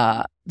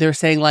they're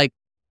saying like,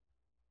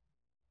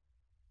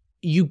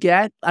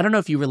 I don't know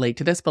if you relate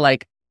to this, but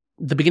like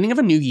the beginning of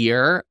a new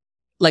year,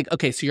 like,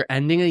 okay, so you're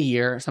ending a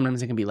year.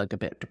 Sometimes it can be like a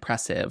bit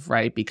depressive,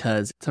 right?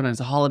 Because sometimes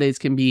the holidays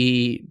can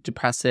be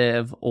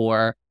depressive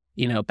or,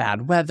 you know,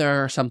 bad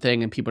weather or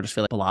something and people just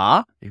feel like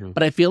blah.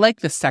 But I feel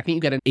like the second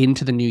you get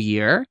into the new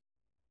year,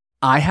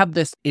 I have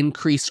this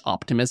increased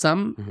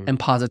optimism and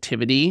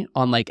positivity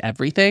on like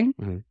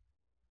everything.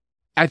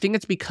 I think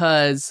it's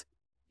because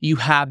you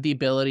have the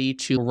ability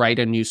to write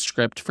a new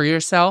script for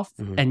yourself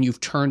and you've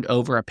turned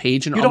over a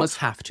page and you almost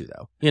don't have to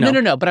though. You know?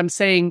 No. But I'm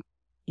saying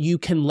you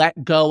can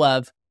let go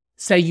of,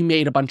 say you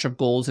made a bunch of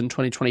goals in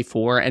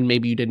 2024 and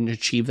maybe you didn't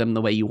achieve them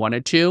the way you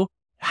wanted to.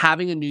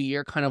 Having a new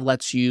year kind of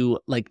lets you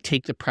like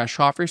take the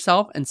pressure off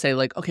yourself and say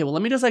like, okay, well,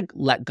 let me just like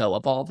let go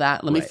of all of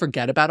that. Let me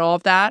forget about all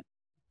of that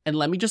and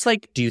let me just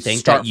like Do you think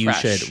start that you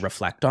fresh. should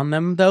reflect on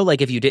them though?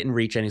 Like if you didn't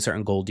reach any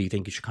certain goal, do you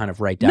think you should kind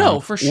of write down? No,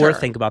 for sure. Or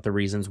think about the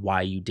reasons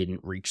why you didn't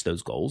reach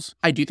those goals?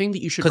 I do think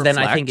that you should Because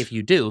reflect. then I think if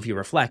you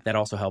reflect, that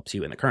also helps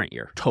you in the current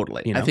year.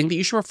 Totally. You know? I think that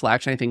you should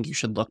reflect, and I think you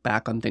should look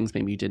back on things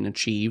maybe you didn't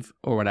achieve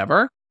or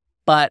whatever.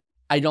 But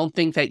I don't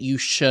think that you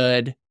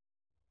should.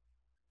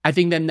 I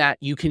think then that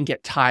you can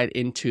get tied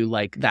into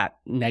like that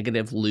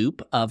negative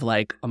loop of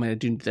like, I'm going to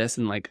do this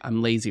and like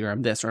I'm lazy or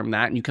I'm this or I'm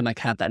that. And you can like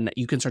have that,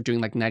 you can start doing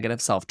like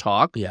negative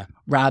self-talk. Yeah.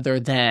 Rather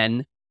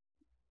than,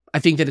 I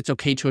think that it's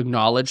okay to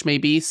acknowledge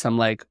maybe some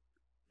like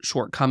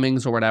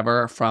shortcomings or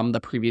whatever from the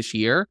previous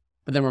year,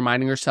 but then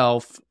reminding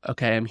yourself,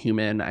 okay, I'm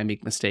human. I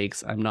make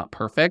mistakes. I'm not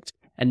perfect.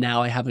 And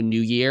now I have a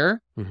new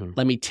year. Mm-hmm.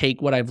 Let me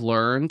take what I've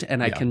learned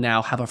and I can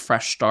now have a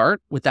fresh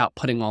start without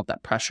putting all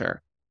that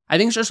pressure. I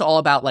think it's just all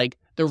about like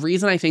the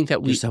reason I think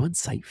that You're so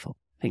insightful.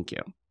 Thank you.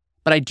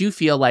 But I do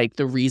feel like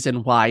the reason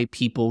why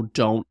people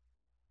don't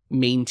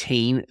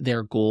maintain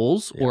their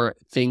goals or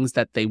things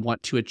that they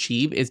want to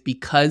achieve is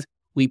because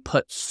we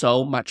put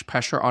so much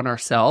pressure on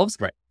ourselves.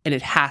 Right. And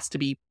it has to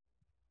be,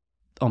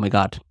 oh my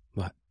God.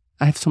 What?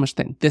 I have so much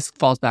thing. This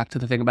falls back to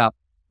the thing about,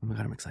 oh my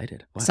God, I'm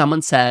excited. What?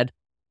 Someone said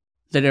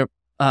that it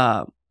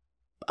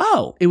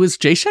was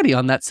Jay Shetty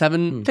on that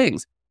 7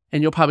 things.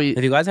 And you'll probably...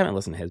 If you guys haven't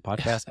listened to his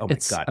podcast, oh my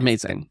God.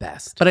 Amazing. It's the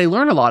best. But I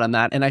learned a lot on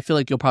that, and I feel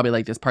like you'll probably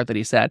like this part that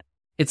he said.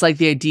 It's like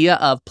the idea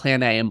of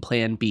plan A and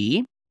plan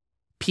B.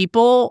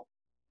 People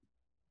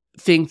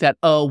think that,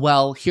 oh,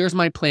 well, here's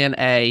my plan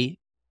A,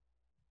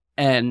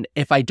 and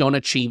if I don't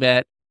achieve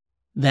it,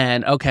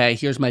 then, okay,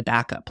 here's my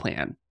backup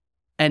plan.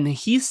 And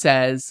he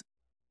says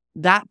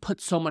that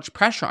puts so much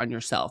pressure on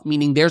yourself,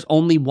 meaning there's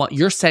only one...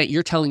 You're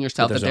telling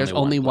yourself that there's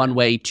only one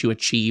way to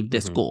achieve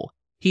this goal.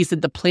 He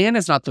said the plan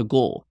is not the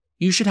goal.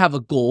 You should have a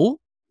goal,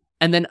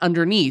 and then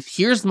underneath,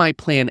 here's my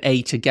plan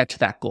A to get to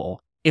that goal.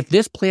 If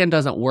this plan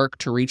doesn't work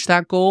to reach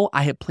that goal,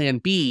 I have plan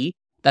B.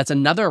 That's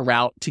another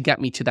route to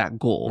get me to that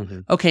goal.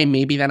 Okay,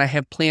 maybe then I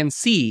have plan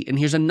C, and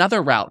here's another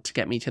route to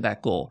get me to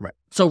that goal. Right.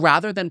 So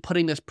rather than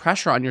putting this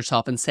pressure on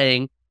yourself and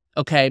saying,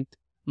 okay,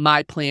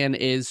 my plan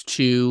is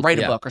to write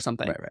a book or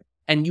something,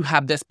 and you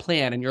have this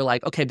plan, and you're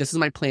like, okay, this is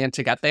my plan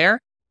to get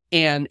there,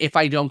 and if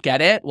I don't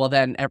get it, well,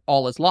 then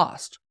all is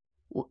lost.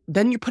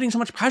 Then you're putting so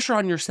much pressure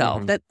on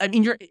yourself that, I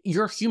mean,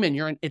 you're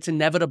human. It's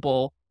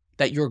inevitable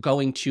that you're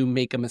going to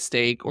make a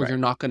mistake or you're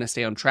not going to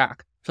stay on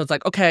track. So it's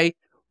like, okay,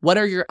 what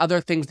are your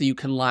other things that you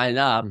can line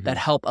up that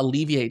help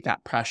alleviate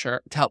that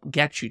pressure to help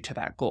get you to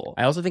that goal?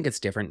 I also think it's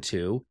different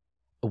too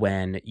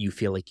when you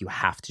feel like you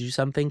have to do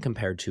something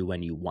compared to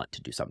when you want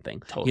to do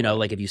something. Totally. You know,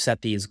 like if you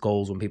set these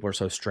goals when people are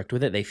so strict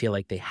with it, they feel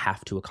like they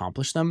have to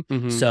accomplish them.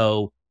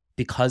 So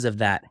because of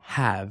that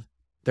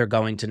they're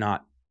going to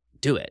not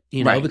do it,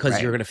 you know, because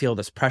you're going to feel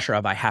this pressure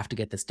of I have to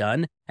get this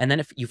done. And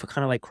then if you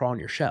kind of like crawl in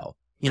your shell,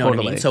 you know what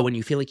I mean? So when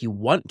you feel like you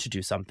want to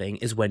do something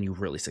is when you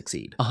really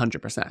succeed.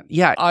 100%.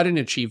 Yeah, I didn't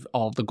achieve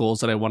all of the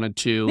goals that I wanted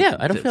to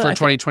I don't feel for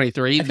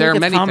 2023. I feel there like are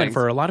many common things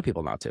for a lot of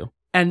people not to.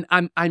 And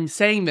I'm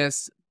saying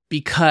this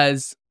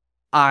because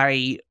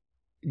I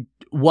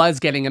was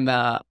getting in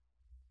the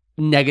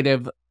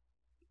negative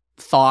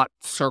thought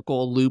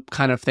circle loop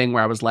kind of thing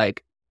where I was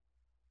like,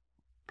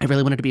 I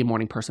really wanted to be a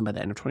morning person by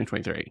the end of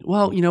 2023.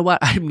 Well, you know what?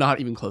 I'm not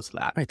even close to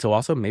that. Right. So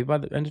also maybe by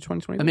the end of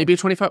 2023. Maybe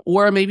 25,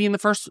 or maybe in the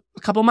first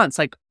couple months.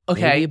 Like,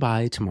 okay. Maybe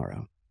by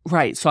tomorrow.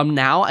 Right. So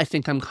I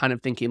think I'm kind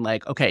of thinking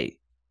like, okay,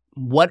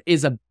 what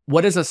is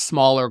a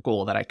smaller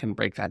goal that I can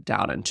break that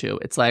down into?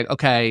 It's like,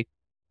 okay,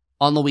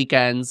 on the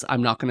weekends,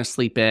 I'm not going to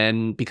sleep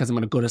in because I'm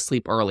going to go to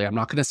sleep early. I'm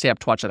not going to stay up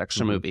to watch that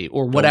extra movie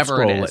or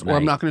whatever it is. Or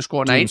I'm not going to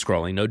scroll at night.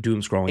 No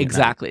doom scrolling.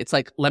 Exactly. It's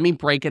like, let me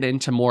break it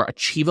into more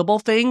achievable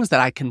things that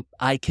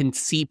I can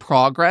see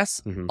progress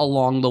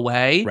along the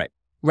way. Right.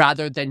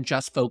 Rather than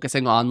just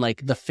focusing on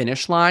like the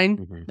finish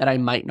line that I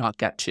might not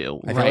get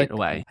to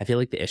away. I feel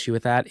like the issue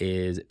with that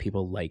is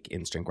people like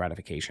instant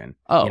gratification.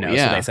 Oh, you know?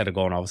 So they set a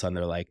goal and all of a sudden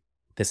they're like,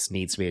 this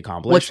needs to be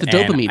accomplished. What's the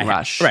dopamine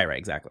rush? Right,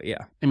 exactly.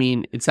 Yeah. I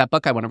mean, it's that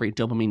book I want to read,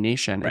 Dopamine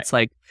Nation. Right. It's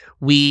like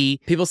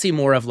people see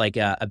more of like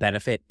a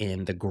benefit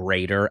in the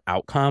greater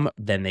outcome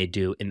than they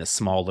do in the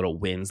small little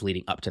wins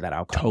leading up to that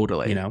outcome.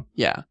 Totally. You know?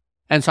 Yeah.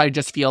 And so I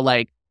just feel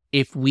like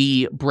if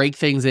we break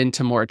things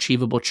into more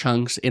achievable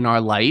chunks in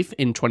our life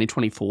in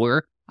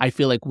 2024, I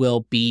feel like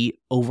we'll be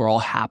overall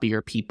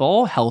happier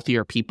people,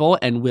 healthier people,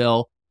 and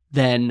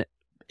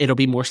it'll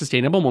be more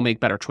sustainable and we'll make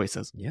better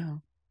choices. Yeah.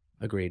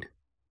 Agreed.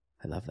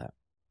 I love that.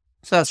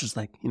 So that's just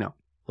like, a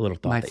little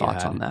thought my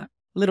thoughts on that.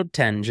 Little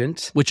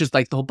tangent. Which is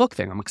like the whole book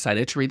thing. I'm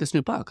excited to read this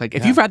new book. Like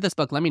if you've read this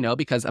book, let me know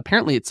because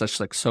apparently it's just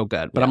like so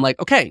good. But I'm like,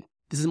 okay,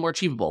 this is more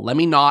achievable. Let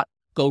me not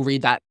go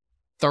read that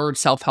third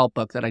self-help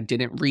book that I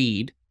didn't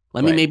read.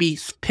 Let me maybe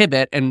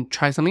pivot and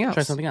try something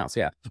else.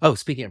 Yeah. Oh,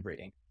 speaking of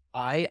reading,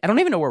 I don't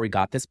even know where we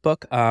got this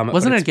book.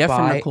 Wasn't it a gift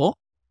from Nicole?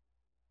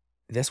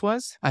 This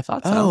was? I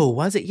thought so. Oh,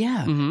 was it?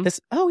 Yeah. Mm-hmm.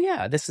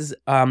 This is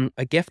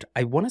a gift.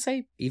 I want to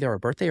say either a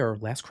birthday or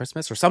last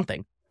Christmas or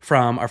something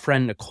from our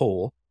friend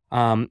Nicole.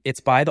 It's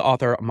by the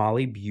author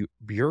Molly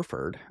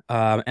Burford,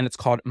 and it's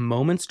called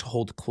Moments to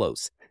Hold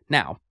Close.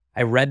 Now,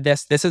 I read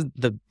this. This is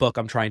the book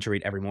I'm trying to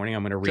read every morning.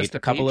 I'm going to read Just a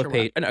couple of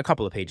page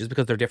pages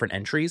because they're different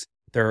entries.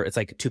 It's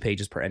like 2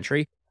 pages per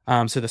entry.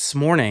 So this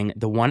morning,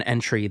 the one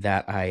entry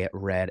that I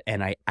read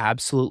and I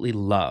absolutely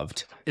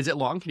loved. Is it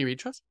long? Can you read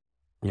to us?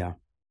 Yeah.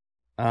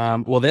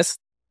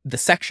 The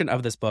section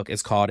of this book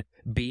is called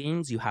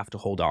 "Beings You Have to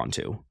Hold On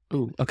To."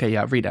 Ooh, okay,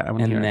 yeah, read it. I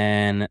want to hear it.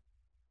 And then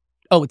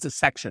it's a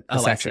section. a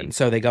section.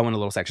 So they go into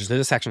little sections.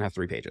 This section has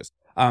 3 pages.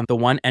 The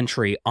one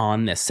entry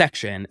on this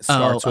section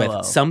starts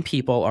with "Some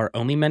people are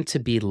only meant to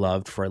be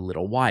loved for a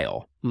little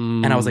while,"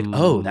 and I was like,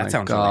 "Oh, that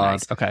sounds really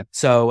nice." Okay.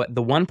 So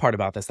the one part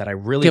about this that I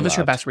really give us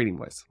your best reading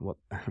voice. Well,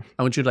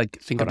 I want you to like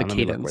think of the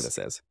cadence. Where this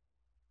is.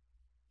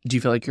 Do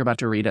you feel like you're about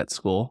to read at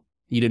school?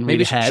 You didn't Maybe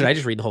read ahead. Should I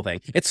just read the whole thing?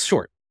 It's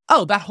short.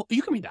 Oh,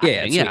 you can read that.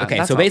 Yeah.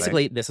 Okay. So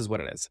basically, this is what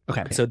it is.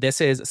 Okay. So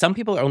this is some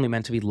people are only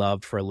meant to be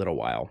loved for a little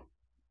while.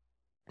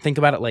 Think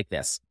about it like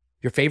this.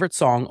 Your favorite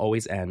song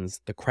always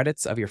ends. The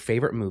credits of your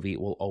favorite movie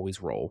will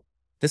always roll.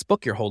 This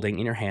book you're holding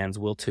in your hands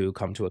will too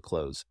come to a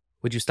close.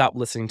 Would you stop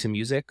listening to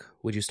music?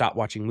 Would you stop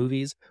watching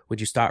movies? Would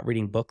you stop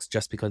reading books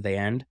just because they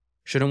end?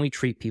 Shouldn't we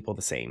treat people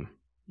the same?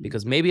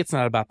 Because maybe it's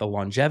not about the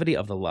longevity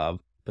of the love,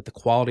 but the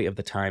quality of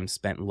the time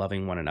spent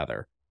loving one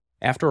another.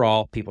 After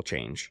all, people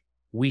change.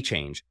 We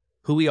change.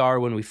 Who we are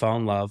when we fall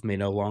in love may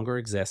no longer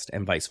exist,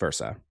 and vice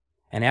versa.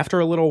 And after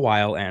a little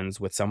while ends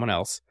with someone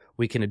else,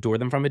 we can adore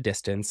them from a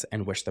distance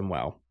and wish them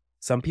well.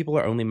 Some people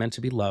are only meant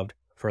to be loved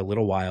for a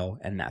little while,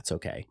 and that's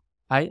okay.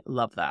 I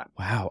love that.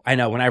 Wow. I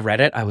know. When I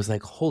read it, I was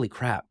like, holy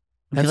crap.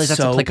 I feel like that's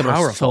so applicable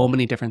powerful. to so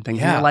many different things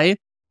in your life.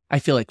 I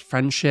feel like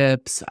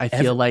friendships. I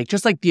feel like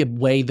just like the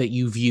way that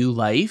you view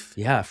life.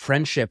 Yeah.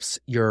 Friendships,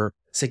 your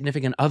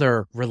significant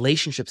other,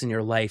 relationships in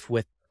your life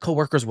with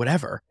coworkers,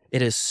 whatever.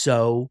 It is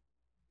so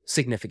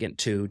significant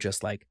to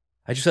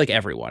I just feel like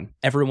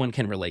everyone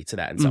can relate to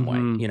that in some way,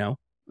 you know?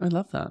 I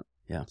love that.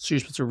 Yeah. So you're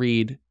supposed to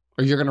read,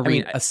 or you're going to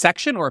read a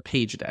section or a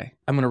page a day?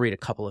 I'm going to read a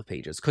couple of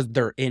pages because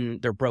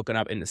they're broken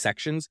up into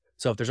sections.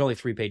 So if there's only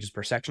 3 pages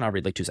per section, I'll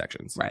read like 2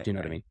 sections. Right. Do you know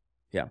what I mean?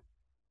 Yeah.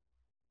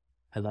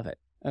 I love it.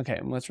 Okay.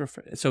 Let's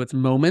refer. So it's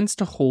Moments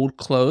to Hold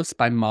Close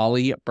by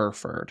Molly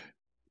Burford.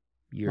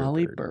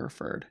 Molly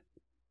Burford.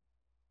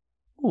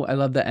 Oh, I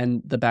love the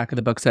end. The back of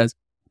the book says,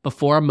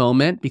 "Before a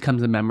moment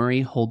becomes a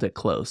memory, hold it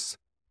close."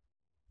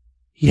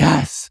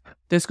 Yes.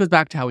 This goes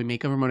back to how we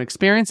make a remote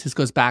experience. This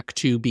goes back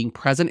to being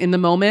present in the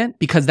moment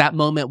because that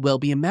moment will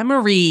be a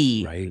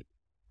memory. Right.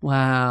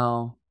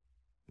 Wow.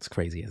 It's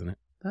crazy, isn't it?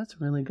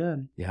 That's really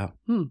good. Yeah.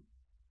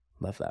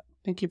 Love that.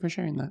 Thank you for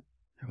sharing that.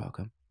 You're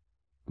welcome.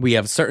 We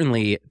have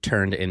certainly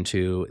turned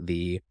into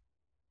the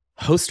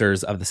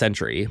hosters of the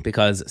century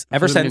because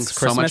ever since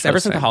Christmas, ever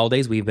since the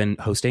holidays, we've been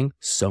hosting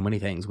so many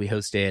things. We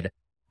hosted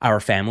our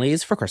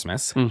families for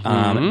Christmas.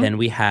 Then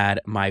we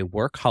had my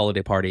work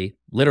holiday party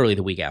literally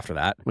the week after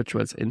that. Which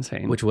was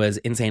insane.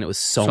 It was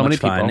so much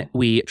fun. People.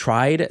 We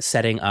tried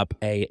setting up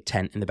a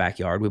tent in the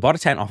backyard. We bought a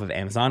tent off of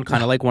Amazon,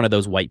 kind of like one of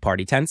those white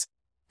party tents.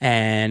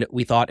 And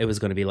we thought it was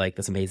going to be like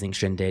this amazing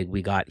shindig.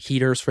 We got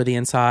heaters for the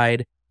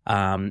inside.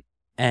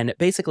 And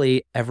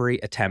basically every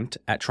attempt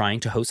at trying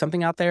to host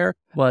something out there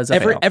was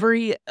every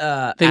thing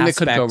that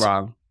could go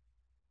wrong.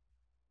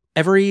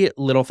 Every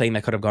little thing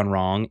that could have gone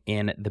wrong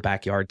in the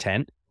backyard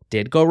tent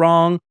did go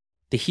wrong.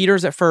 The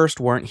heaters at first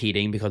weren't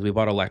heating because we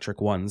bought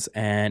electric ones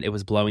and it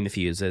was blowing the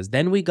fuses.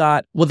 Then we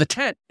got... Well, the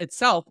tent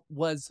itself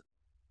was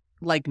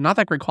like not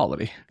that great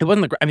quality. It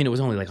wasn't it was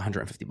only like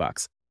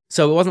 $150.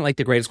 So it wasn't like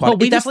the greatest quality.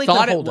 But we definitely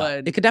thought it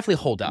would. It could definitely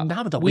hold up.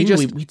 Now with the wind,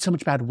 we had so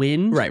much bad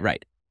wind.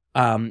 Right.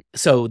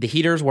 So the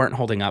heaters weren't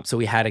holding up. So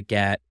we had to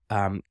get,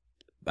 what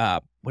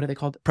are they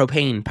called?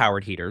 Propane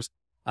powered heaters.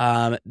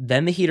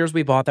 Then the heaters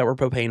we bought that were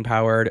propane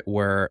powered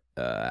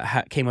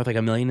came with like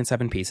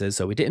 1,000,007 pieces.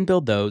 So we didn't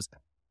build those.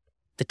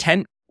 The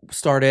tent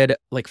started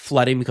like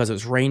flooding because it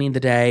was raining the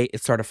day.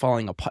 It started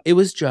falling apart. It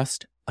was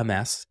just a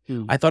mess.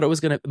 I thought it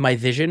was my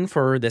vision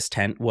for this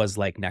tent was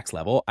like next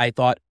level. I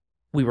thought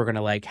we were going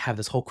to like have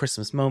this whole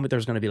Christmas moment.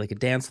 There's going to be like a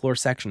dance floor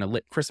section, a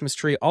lit Christmas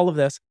tree, all of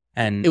this.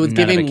 And it was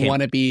giving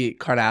wannabe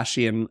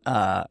Kardashian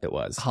it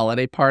was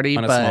holiday party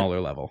on a smaller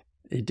level.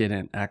 It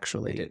didn't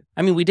actually.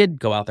 I mean, we did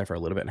go out there for a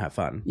little bit and have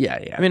fun. Yeah.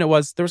 I mean, there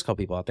was a couple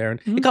people out there, and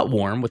it got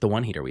warm with the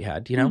one heater we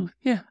had. You know,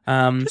 yeah.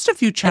 Just a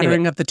few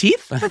chattering of the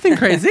teeth. Nothing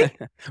crazy.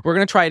 We're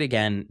gonna try it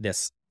again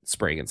this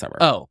spring and summer.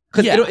 Oh,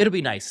 because it'll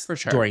be nice for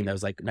sure during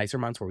those like nicer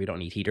months where we don't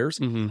need heaters.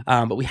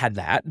 But we had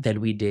that. Then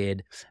we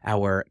did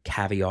our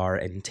caviar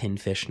and tin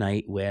fish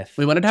night with.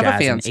 We wanted to have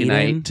Jazz a fancy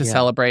night to Yeah.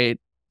 celebrate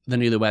the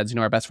newlyweds. You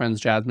know, our best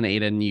friends Jasmine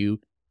and Aiden. You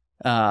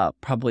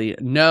probably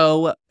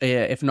know.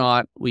 If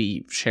not,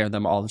 we share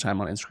them all the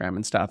time on Instagram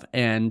and stuff.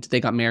 And they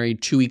got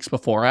married 2 weeks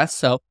before us,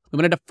 so we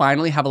wanted to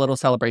finally have a little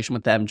celebration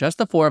with them, just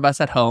the 4 of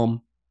us at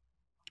home.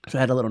 So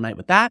I had a little night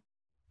with that,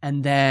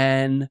 and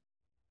then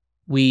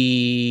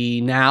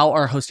we now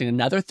are hosting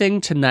another thing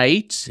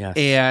tonight. Yes.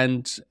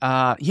 And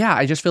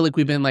I just feel like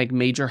we've been like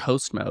major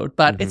host mode,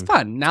 but it's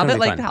fun now that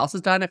like the house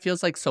is done. It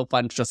feels like so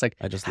fun to just like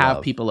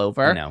have people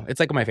over. I know, it's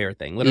like my favorite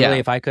thing. Literally,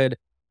 if I could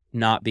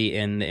not be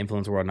in the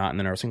influencer world, not in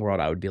the nursing world,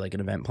 I would be like an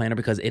event planner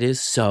because it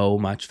is so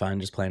much fun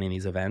just planning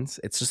these events.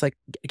 It's just like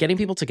getting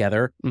people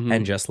together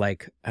and just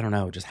like, I don't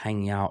know, just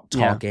hanging out,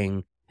 talking.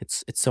 Yeah.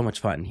 It's so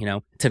much fun, you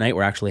know. Tonight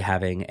we're actually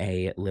having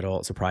a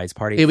little surprise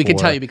party. Yeah, we can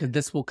tell you because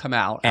this will come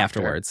out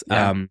afterwards.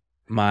 Yeah.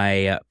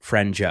 My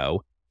friend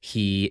Joe,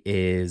 he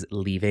is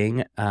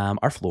leaving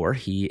our floor.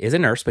 He is a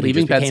nurse, but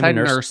leaving he just became a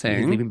nurse. Nursing.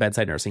 He's leaving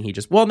bedside nursing.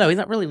 He's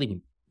not really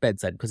leaving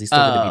bedside because he's still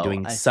going to be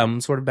doing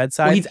some sort of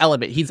bedside. Well, he's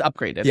elevated. He's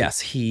upgraded. Yes,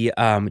 he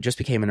just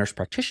became a nurse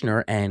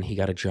practitioner and he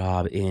got a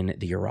job in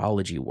the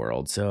urology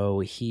world.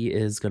 So he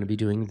is going to be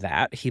doing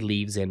that. He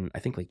leaves in, I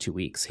think, like 2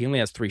 weeks. He only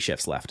has 3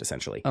 shifts left,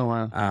 essentially. Oh,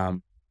 wow.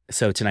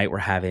 So tonight we're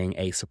having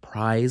a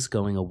surprise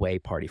going away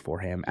party for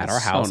him at our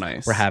house. So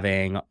nice. We're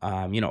having,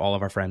 all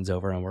of our friends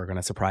over and we're going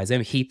to surprise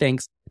him. He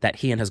thinks that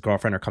he and his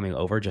girlfriend are coming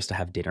over just to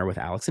have dinner with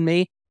Alex and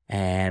me.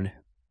 And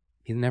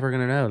he's never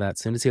going to know that as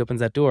soon as he opens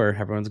that door,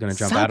 everyone's going to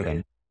jump out at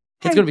him.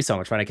 It's going to be so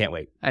much fun. I can't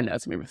wait. I know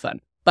it's going to be fun.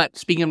 But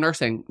speaking of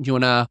nursing, do you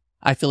want to,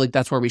 I feel like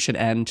that's where we should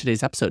end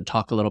today's episode.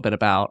 Talk a little bit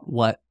about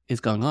what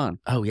is going on.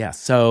 Oh, yeah.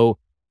 So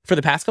for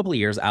the past couple of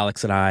years,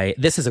 Alex and I,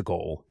 this is a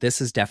goal. This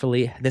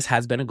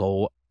has been a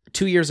goal.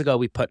 2 years ago,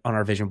 we put on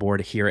our vision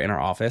board here in our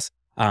office.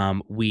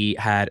 We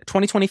had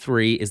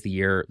 2023 is the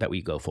year that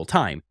we go full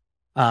time.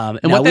 And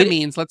what that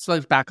means, let's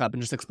back up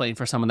and just explain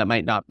for someone that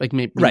might not like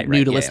maybe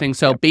new to listening.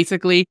 So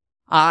basically,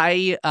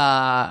 we've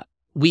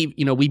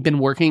been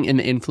working in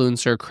the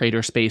influencer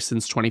creator space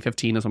since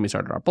 2015 is when we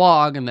started our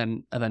blog, and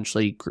then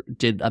eventually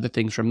did other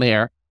things from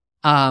there.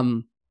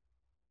 All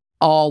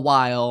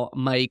while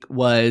Mike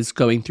was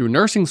going through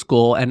nursing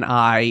school, and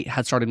I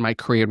had started my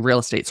career in real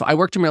estate. So I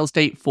worked in real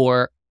estate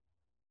for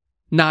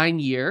 9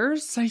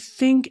 years, I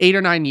think, 8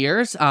 or 9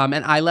 years.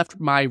 And I left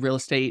my real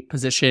estate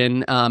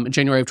position in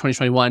January of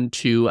 2021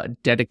 to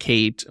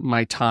dedicate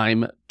my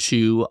time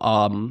to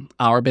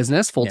our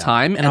business full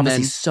time. And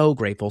obviously so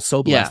grateful,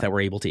 so blessed that we're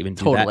able to even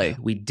do that.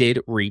 We did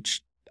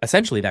reach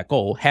essentially that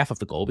goal, half of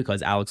the goal,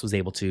 because Alex was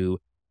able to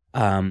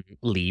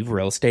leave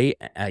real estate,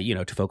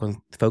 to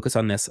focus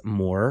on this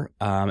more.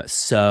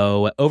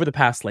 So over the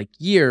past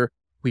year,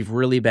 we've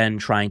really been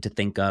trying to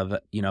think of,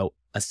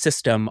 a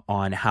system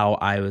on how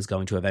I was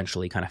going to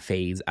eventually kind of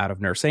phase out of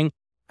nursing.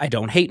 I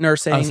don't hate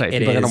nursing.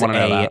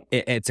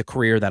 It's a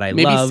career that I love.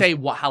 Maybe say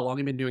how long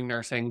you've been doing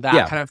nursing,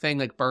 that kind of thing,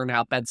 like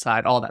burnout,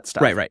 bedside, all that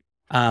stuff. Right.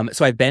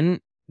 So I've been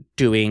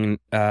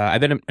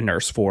a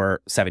nurse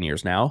for 7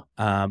 years now.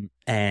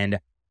 And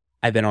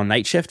I've been on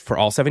night shift for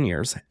all 7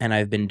 years, and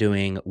I've been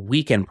doing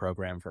weekend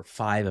program for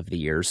 5 of the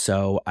years.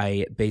 So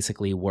I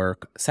basically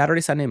work Saturday,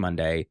 Sunday,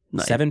 Monday,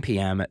 7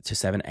 p.m. to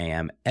 7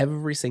 a.m.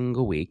 every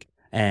single week.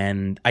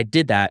 And I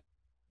did that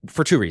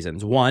for 2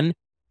 reasons. One,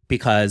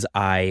 because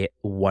I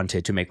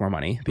wanted to make more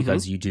money,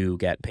 because you do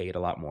get paid a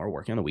lot more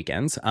working on the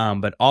weekends.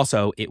 But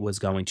also it was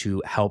going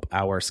to help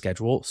our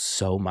schedule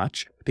so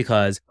much,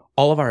 because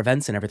all of our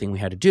events and everything we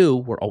had to do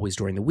were always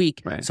during the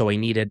week. Right. So I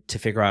needed to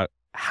figure out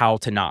how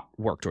to not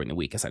work during the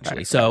week,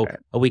 essentially.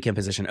 A weekend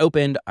position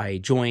opened, I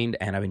joined,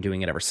 and I've been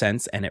doing it ever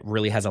since. And it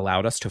really has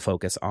allowed us to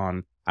focus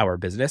on our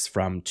business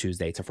from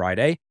Tuesday to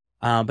Friday.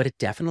 But it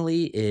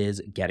definitely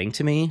is getting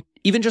to me.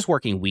 Even just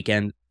working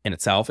weekend in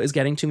itself is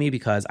getting to me,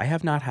 because I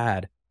have not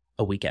had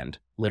a weekend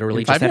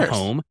literally just at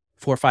home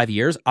for 5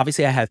 years.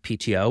 Obviously, I have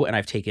PTO, and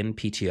I've taken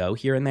PTO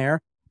here and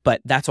there,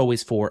 but that's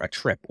always for a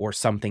trip or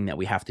something that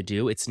we have to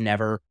do. It's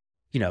never,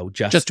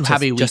 just to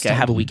have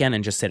a weekend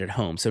and just sit at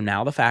home. So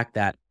now the fact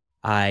that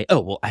I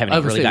haven't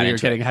even really gotten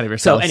into getting ahead of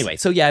yourself. So anyway,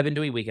 I've been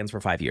doing weekends for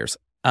 5 years.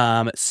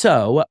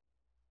 So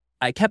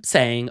I kept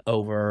saying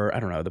over,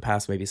 the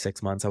past maybe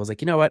 6 months, I was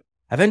like, you know what?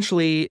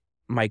 Eventually,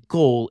 my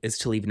goal is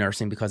to leave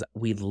nursing, because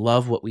we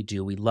love what we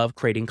do. We love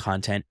creating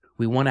content.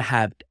 We want to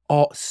have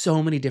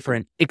so many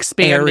different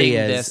expanding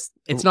areas. This.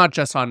 It's not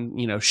just on,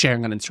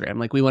 sharing on Instagram.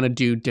 Like, we want to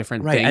do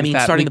different things. I mean,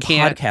 starting the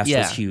podcast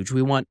was huge.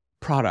 We want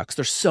products.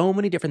 There's so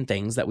many different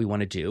things that we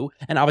want to do.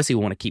 And obviously,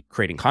 we want to keep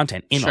creating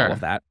content in all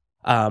of that.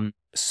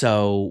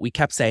 So we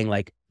kept saying,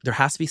 there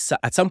has to be,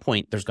 at some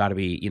point, there's got to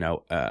be,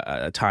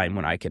 a time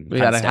when I can we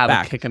got to have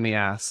a kick in the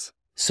ass.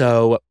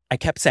 So I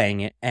kept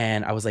saying it,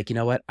 and I was like, you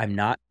know what? I'm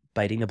not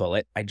biting the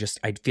bullet. I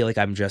feel like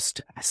I'm just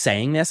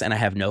saying this and I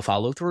have no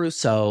follow through.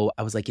 So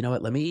I was like, you know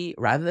what?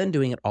 Rather than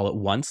doing it all at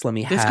once,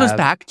 this goes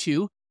back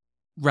to,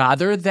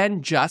 rather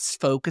than just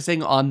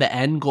focusing on the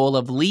end goal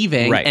of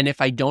leaving. Right. And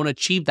if I don't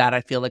achieve that,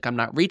 I feel like I'm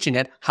not reaching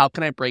it. How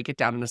can I break it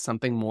down into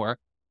something more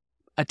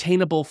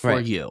attainable for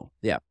you?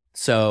 Yeah.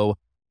 So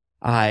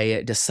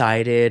I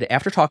decided,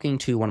 after talking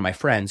to one of my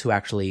friends who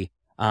actually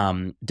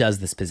does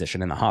this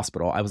position in the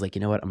hospital, I was like,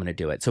 you know what? I'm going to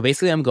do it. So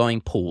basically I'm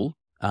going pool,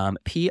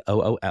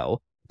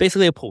 POOL,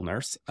 basically a pool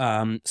nurse.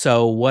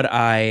 So what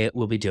I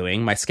will be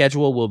doing, my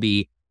schedule will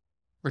be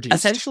reduced.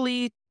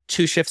 Essentially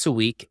 2 shifts a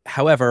week.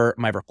 However,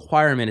 my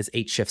requirement is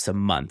 8 shifts a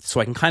month. So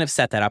I can kind of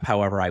set that up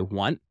however I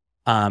want.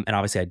 And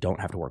obviously I don't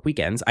have to work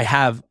weekends. I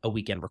have a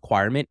weekend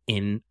requirement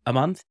in a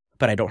month,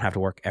 but I don't have to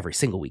work every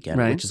single weekend,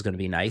 Right. which is going to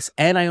be nice.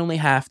 And I only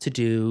have to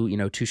do,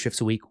 2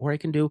 shifts a week, or I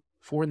can do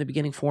 4 in the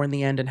beginning, 4 in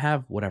the end, and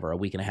have a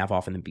week and a half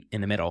off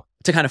in the middle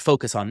to kind of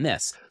focus on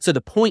this. So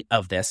the point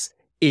of this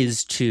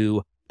is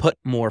to put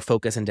more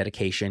focus and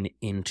dedication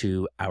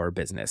into our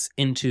business,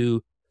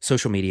 into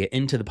social media,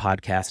 into the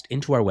podcast,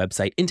 into our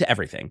website, into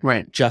everything.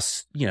 Right.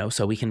 Just,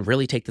 so we can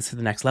really take this to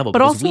the next level. But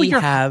because also we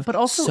have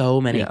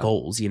so many yeah.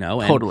 goals, and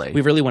Totally.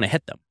 we really want to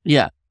hit them.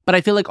 Yeah. But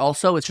I feel like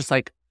also it's just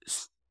like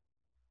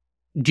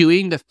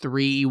doing the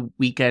 3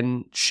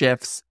 weekend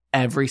shifts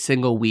every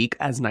single week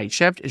as night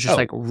shift is just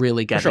like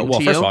really getting sure. Well,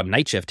 to first you. of all,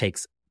 night shift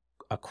takes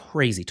a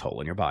crazy toll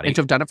on your body. And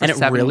to have done it for 7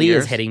 years. And it really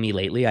is hitting me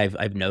lately.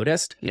 I've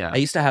noticed. Yeah. I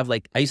used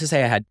to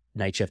say I had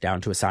night shift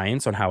down to a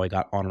science on how I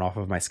got on and off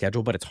of my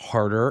schedule, but it's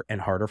harder and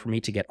harder for me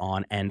to get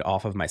on and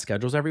off of my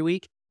schedules every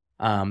week.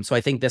 So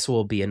I think this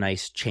will be a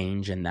nice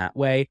change in that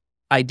way.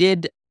 I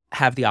did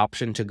have the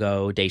option to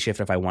go day shift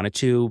if I wanted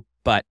to,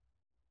 but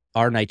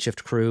our night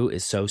shift crew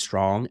is so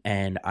strong,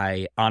 and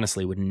I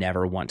honestly would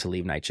never want to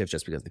leave night shift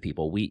just because of the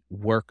people. We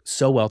work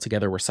so well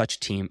together. We're such a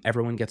team.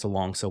 Everyone gets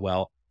along so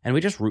well. And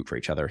we just root for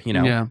each other,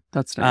 Yeah,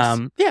 that's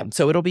nice.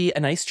 So it'll be a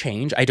nice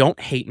change. I don't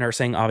hate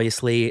nursing,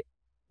 obviously.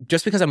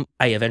 Just because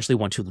I eventually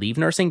want to leave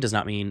nursing does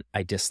not mean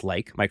I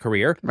dislike my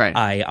career. Right.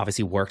 I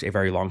obviously worked a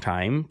very long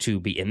time to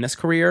be in this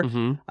career,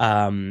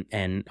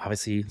 and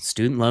obviously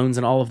student loans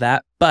and all of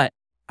that. But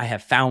I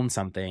have found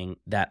something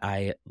that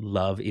I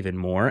love even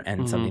more,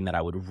 and something that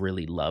I would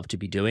really love to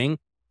be doing.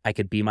 I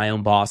could be my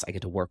own boss. I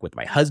get to work with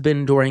my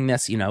husband during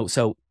this,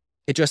 so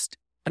it just...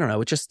 I don't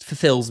know. It just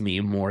fulfills me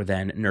more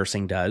than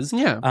nursing does.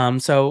 Yeah.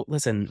 So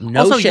listen,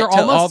 also, shit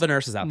to all the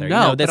nurses out there.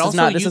 No, this but is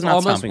not. This is not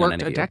almost stomping on worked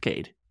any a of you.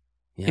 decade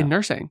Yeah. in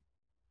nursing.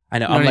 I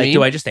know. You know I'm what I like, mean?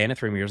 do I just stand at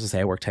 3 years and say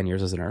I worked 10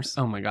 years as a nurse?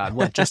 Oh my God!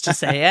 What? Just to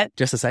say it?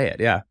 Just to say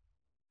it? Yeah.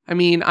 I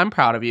mean, I'm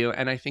proud of you,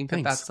 and I think that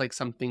Thanks. that's like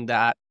something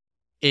that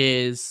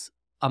is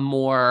a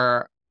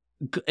more.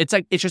 It's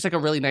just like a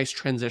really nice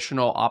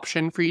transitional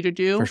option for you to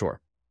do. For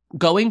sure.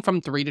 Going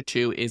from 3 to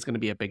 2 is going to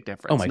be a big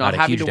difference. Oh my Not God, a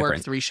having huge to work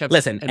difference. 3 shifts.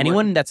 Listen, and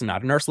anyone work- that's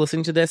not a nurse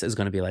listening to this is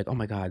going to be like, oh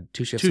my God,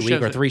 2 shifts 2 a week or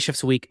shifts. 3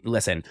 shifts a week.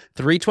 Listen,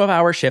 3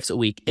 12-hour shifts a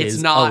week It's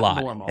is not a lot.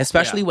 normal.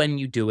 Especially Yeah. when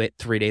you do it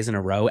 3 days in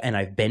a row. And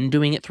I've been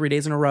doing it 3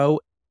 days in a row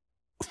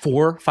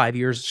 4-5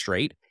 years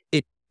straight.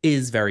 It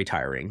is very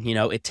tiring.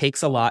 It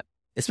takes a lot,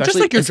 especially, just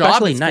like your job,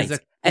 especially it's nights.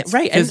 it's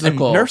Right. And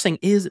physical. nursing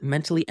is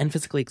mentally and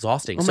physically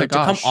exhausting. Oh So my to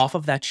come gosh. off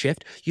of that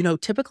shift,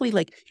 typically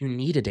like you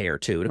need a day or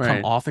two to Right.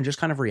 come off and just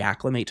kind of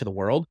reacclimate to the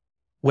world.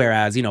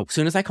 Whereas, as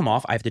soon as I come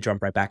off, I have to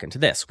jump right back into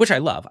this, which I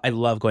love. I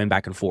love going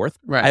back and forth.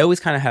 Right. I always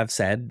kind of have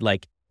said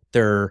like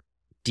they're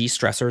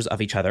de-stressors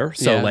of each other.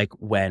 So Yeah. like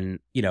when,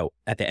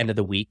 at the end of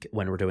the week,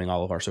 when we're doing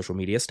all of our social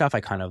media stuff, I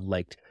kind of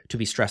liked to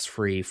be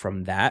stress-free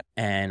from that.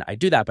 And I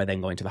do that by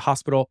then going to the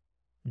hospital,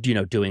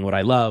 doing what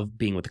I love,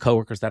 being with the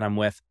coworkers that I'm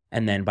with.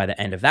 And then by the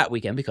end of that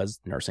weekend,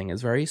 because nursing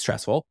is very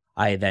stressful,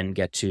 I then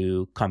get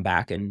to come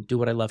back and do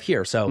what I love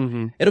here.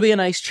 So it'll be a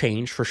nice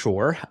change for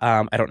sure.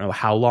 I don't know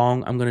how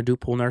long I'm going to do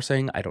pool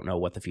nursing. I don't know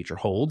what the future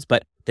holds,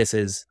 but this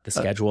is the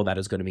schedule that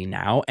is going to be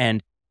now.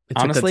 And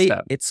It's honestly, a good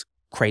step. it's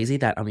crazy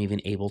that I'm even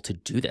able to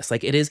do this.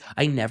 Like it is,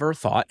 I never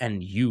thought, and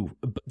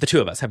the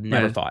two of us have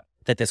never Right. thought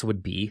that this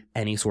would be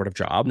any sort of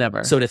job.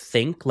 Never. So to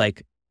think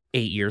like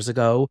 8 years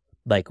ago,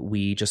 like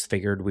we just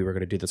figured we were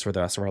going to do this for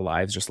the rest of our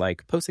lives, just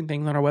like posting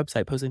things on our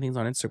website, posting things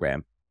on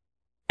Instagram.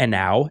 And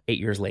now 8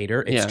 years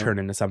later, it's Yeah. turned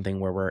into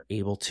something where we're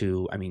able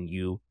to,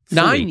 you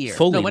 9 years.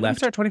 fully No, when did we left.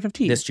 start?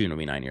 2015. This June will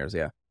be 9 years.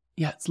 Yeah.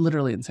 Yeah, it's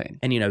literally insane.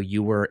 And,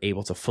 you were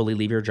able to fully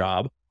leave your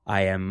job.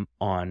 I am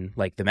on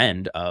like the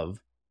mend of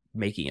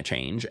making a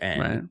change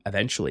and Right.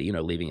 eventually,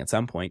 leaving at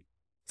some point.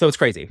 So it's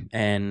crazy.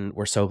 And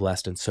we're so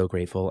blessed and so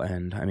grateful.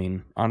 And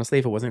honestly,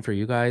 if it wasn't for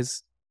you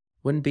guys,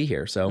 wouldn't be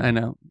here. So I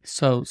know.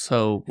 So it's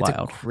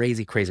wild. a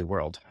crazy, crazy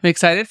world. I'm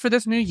excited for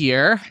this new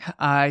year.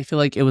 I feel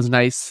like it was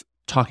nice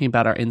talking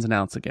about our ins and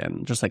outs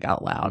again, just like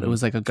out loud. It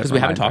was like a good Because we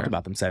haven't reminder talked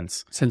about them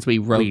since we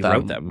wrote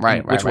them.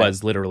 Right, which right.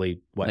 was literally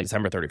Like-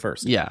 December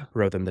 31st. Yeah.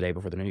 Wrote them the day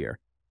before the new year.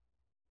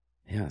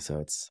 Yeah, so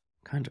it's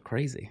kind of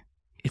crazy.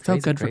 It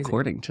felt good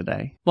recording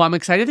today. Well, I'm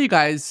excited that you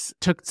guys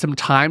took some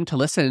time to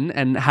listen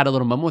and had a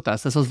little moment with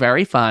us. This was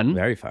very fun.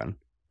 Very fun.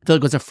 I feel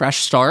like it was a fresh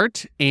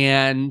start,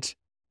 and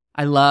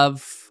I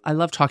love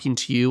talking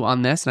to you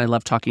on this, and I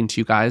love talking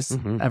to you guys,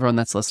 Mhm. everyone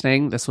that's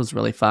listening. This was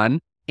really fun.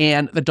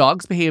 And the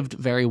dogs behaved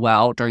very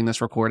well during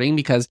this recording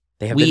because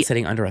They have been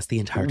sitting under us the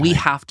entire time. we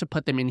have to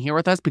put them in here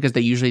with us because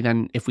they usually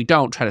then, if we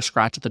don't, try to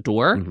scratch at the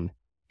door. Mhm.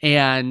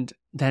 And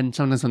then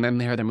sometimes when they're in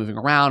there, they're moving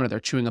around or they're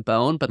chewing a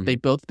bone, but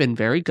they've both been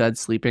very good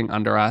sleeping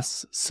under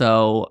us.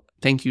 So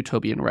thank you,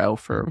 Toby and Ro,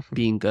 for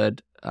being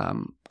good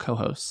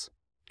co-hosts.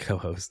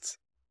 Co-hosts.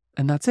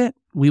 And that's it.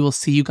 We will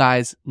see you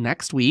guys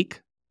next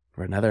week.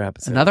 For another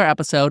episode. Another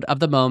episode of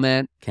The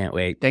Moment. Can't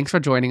wait. Thanks for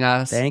joining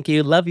us. Thank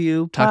you. Love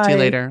you. Talk to you Bye.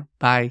 later.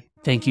 Bye.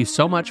 Thank you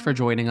so much for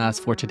joining us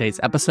for today's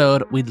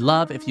episode. We'd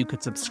love if you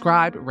could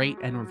subscribe, rate,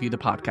 and review the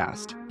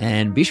podcast.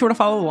 And be sure to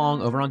follow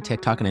along over on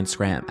TikTok and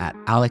Instagram at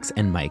Alex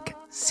and Mike.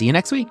 See you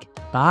next week.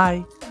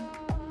 Bye.